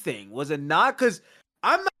mind thing, was it not? Because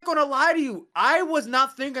I'm not going to lie to you. I was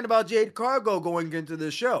not thinking about Jade Cargill going into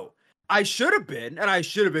the show. I should have been, and I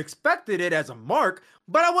should have expected it as a mark,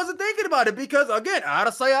 but I wasn't thinking about it because, again, out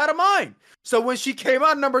of sight, out of mind. So when she came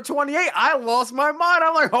out number 28, I lost my mind.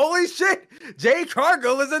 I'm like, holy shit, Jade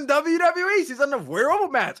Cargill is in WWE. She's on the Royal Rumble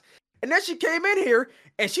match. And then she came in here,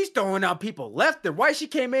 and she's throwing out people left and right. She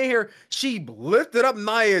came in here, she lifted up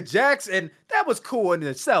Nia Jax, and that was cool in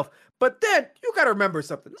itself. But then, you got to remember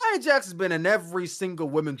something. Nia Jax has been in every single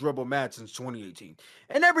women's Rumble match since 2018.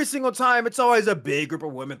 And every single time, it's always a big group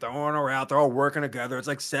of women throwing her out. They're all working together. It's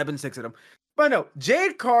like 7, 6 of them. But no,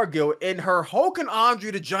 Jade Cargill, in her Hulk and Andre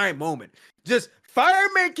the Giant moment, Just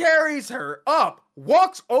fireman carries her up,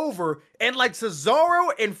 walks over, and like Cesaro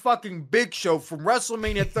and fucking Big Show from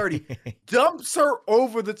WrestleMania 30 dumps her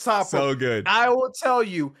over the top. So good. I will tell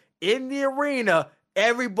you, in the arena,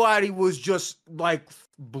 everybody was just like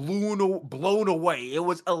blown away. It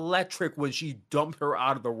was electric when she dumped her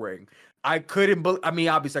out of the ring. I couldn't believe. I mean,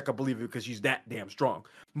 obviously, I could believe it because she's that damn strong.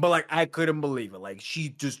 But like, I couldn't believe it. Like, she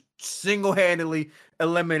just single-handedly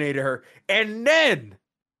eliminated her. And then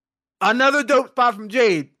another dope spot from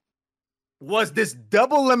Jade was this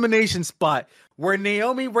double elimination spot where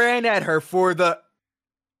Naomi ran at her for the.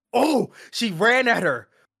 Oh, she ran at her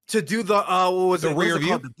to do the what was the it? rear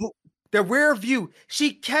view. The rear view.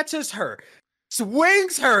 She catches her,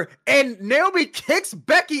 swings her, and Naomi kicks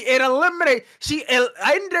Becky and eliminates. She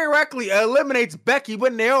indirectly eliminates Becky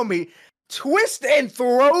with Naomi. Twists and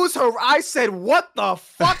throws her. I said, "What the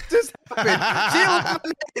fuck just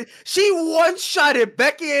happened?" She one-shotted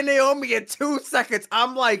Becky and Naomi in 2 seconds.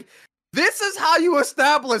 I'm like, this is how you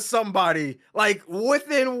establish somebody. Like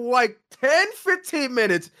within like 10, 15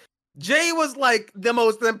 minutes. Jay was like the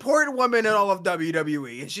most important woman in all of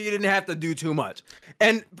WWE, and she didn't have to do too much.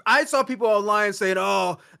 And I saw people online saying,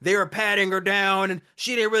 oh, they were patting her down, and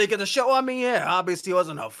she didn't really get the show. I mean, yeah, obviously it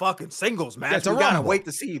wasn't a fucking singles match. That's a Rumble. Gotta Rumble. wait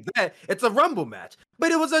to see that. It's a Rumble match.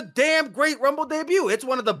 But it was a damn great Rumble debut. It's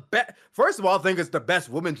one of the best. First of all, I think it's the best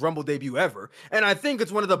women's Rumble debut ever. And I think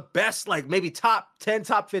it's one of the best, like maybe top 10,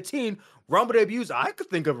 top 15 Rumble debuts I could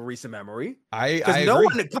think of in recent memory. I no agree.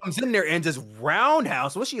 one that comes in there and just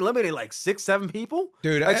roundhouse. Was she eliminated like 6, 7 people?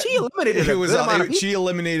 Dude, like she eliminated she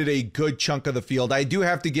eliminated a good chunk of the field. I do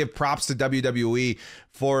have to give props to WWE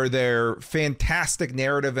for their fantastic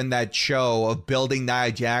narrative in that show of building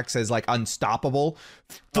Nia Jax as like unstoppable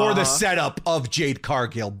for the setup of Jade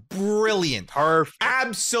Cargill. Brilliant. Perfect.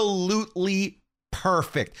 Absolutely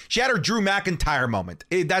perfect. She had her Drew McIntyre moment.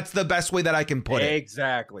 That's the best way that I can put it.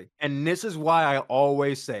 Exactly. And this is why I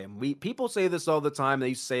always say, people say this all the time.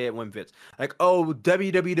 They say it when Vince, like, oh,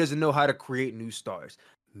 WWE doesn't know how to create new stars.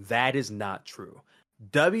 That is not true.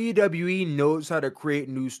 WWE knows how to create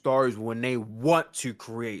new stars when they want to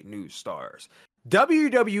create new stars.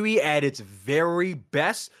 WWE at its very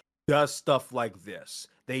best does stuff like this.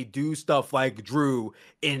 They do stuff like Drew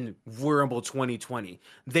in Rumble 2020.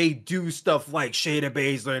 They do stuff like Shayna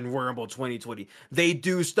Baszler in Rumble 2020. They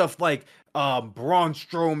do stuff like Braun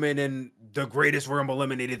Strowman in the greatest Rumble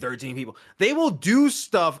eliminated 13 people. They will do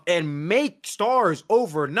stuff and make stars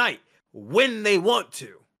overnight when they want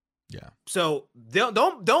to. Yeah. So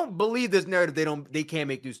don't believe this narrative. They can't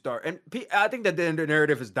make new stars. And I think that the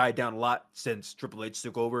narrative has died down a lot since Triple H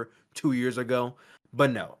took over 2 years ago.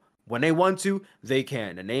 But no. When they want to, they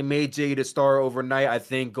can. And they made Jade a star overnight. I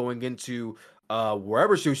think going into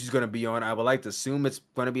wherever show she's going to be on, I would like to assume it's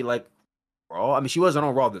going to be like Raw. I mean, she wasn't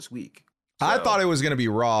on Raw this week. So. I thought it was going to be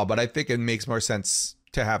Raw, but I think it makes more sense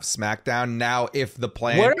to have SmackDown now if the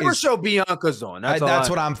plan whatever is, show Bianca's on. That's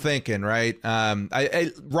what I'm thinking, right?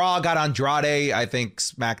 Raw got Andrade. I think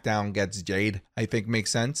SmackDown gets Jade. I think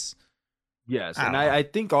makes sense. Yes, I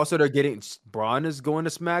think also they're getting Braun is going to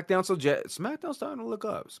SmackDown, so SmackDown's starting to look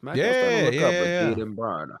up. Jade and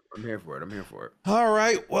Braun. I'm here for it. All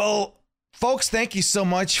right, well, folks, thank you so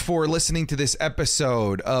much for listening to this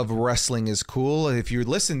episode of Wrestling is Cool. If you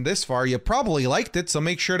listened this far, you probably liked it, so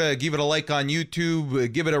make sure to give it a like on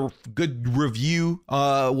YouTube, give it a good review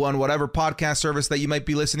on whatever podcast service that you might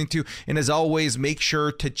be listening to, and as always, make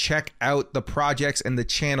sure to check out the projects and the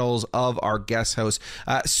channels of our guest host.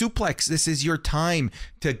 Suplex, this is your time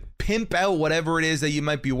to pimp out whatever it is that you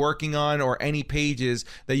might be working on or any pages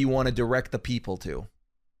that you want to direct the people to.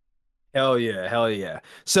 Hell yeah.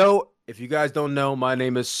 So if you guys don't know, my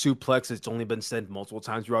name is Suplex. It's only been said multiple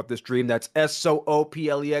times throughout this stream. That's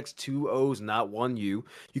SOOPLEX, 2 O's, not 1 U.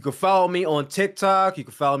 You can follow me on TikTok. You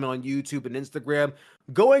can follow me on YouTube and Instagram.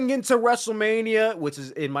 Going into WrestleMania, which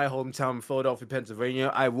is in my hometown of Philadelphia,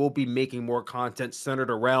 Pennsylvania, I will be making more content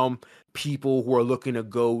centered around people who are looking to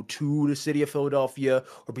go to the city of Philadelphia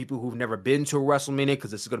or people who've never been to a WrestleMania,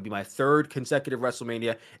 because this is going to be my 3rd consecutive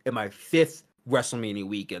WrestleMania and my 5th WrestleMania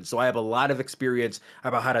weekend. So I have a lot of experience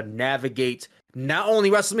about how to navigate not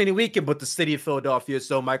only WrestleMania weekend, but the city of Philadelphia.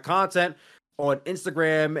 So my content on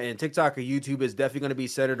Instagram and TikTok and YouTube is definitely going to be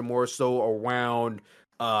centered more so around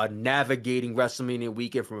navigating WrestleMania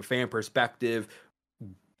weekend from a fan perspective,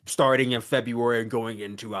 starting in February and going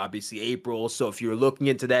into obviously April. So if you're looking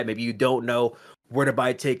into that, maybe you don't know where to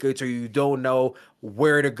buy tickets or you don't know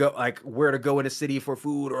where to go in the city for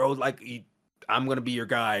food, or like I'm gonna be your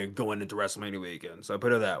guy going into WrestleMania weekend. So I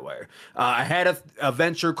put it that way. I had a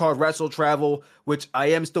venture called Wrestle Travel, which I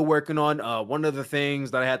am still working on. One of the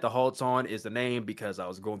things that I had to halt on is the name because I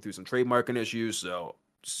was going through some trademarking issues. So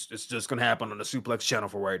it's just gonna happen on the Suplex channel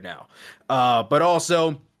for right now. But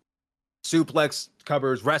also, Suplex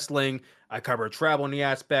covers wrestling. I cover travel in the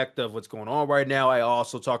aspect of what's going on right now. I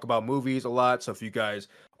also talk about movies a lot. So if you guys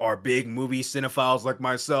are big movie cinephiles like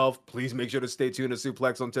myself, please make sure to stay tuned to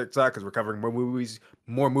Suplex on TikTok because we're covering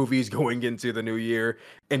more movies going into the new year.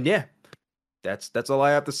 And yeah, that's all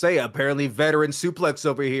I have to say. Apparently, veteran Suplex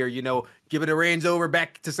over here, giving the reins over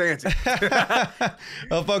back to Santi.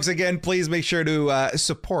 Well, folks, again, please make sure to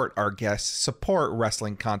support our guests, support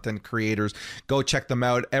wrestling content creators. Go check them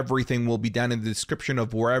out. Everything will be down in the description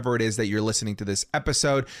of wherever it is that you're listening to this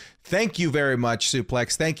episode. Thank you very much,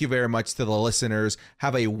 Suplex. Thank you very much to the listeners.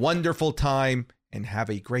 Have a wonderful time and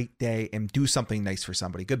have a great day and do something nice for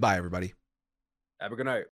somebody. Goodbye, everybody. Have a good night.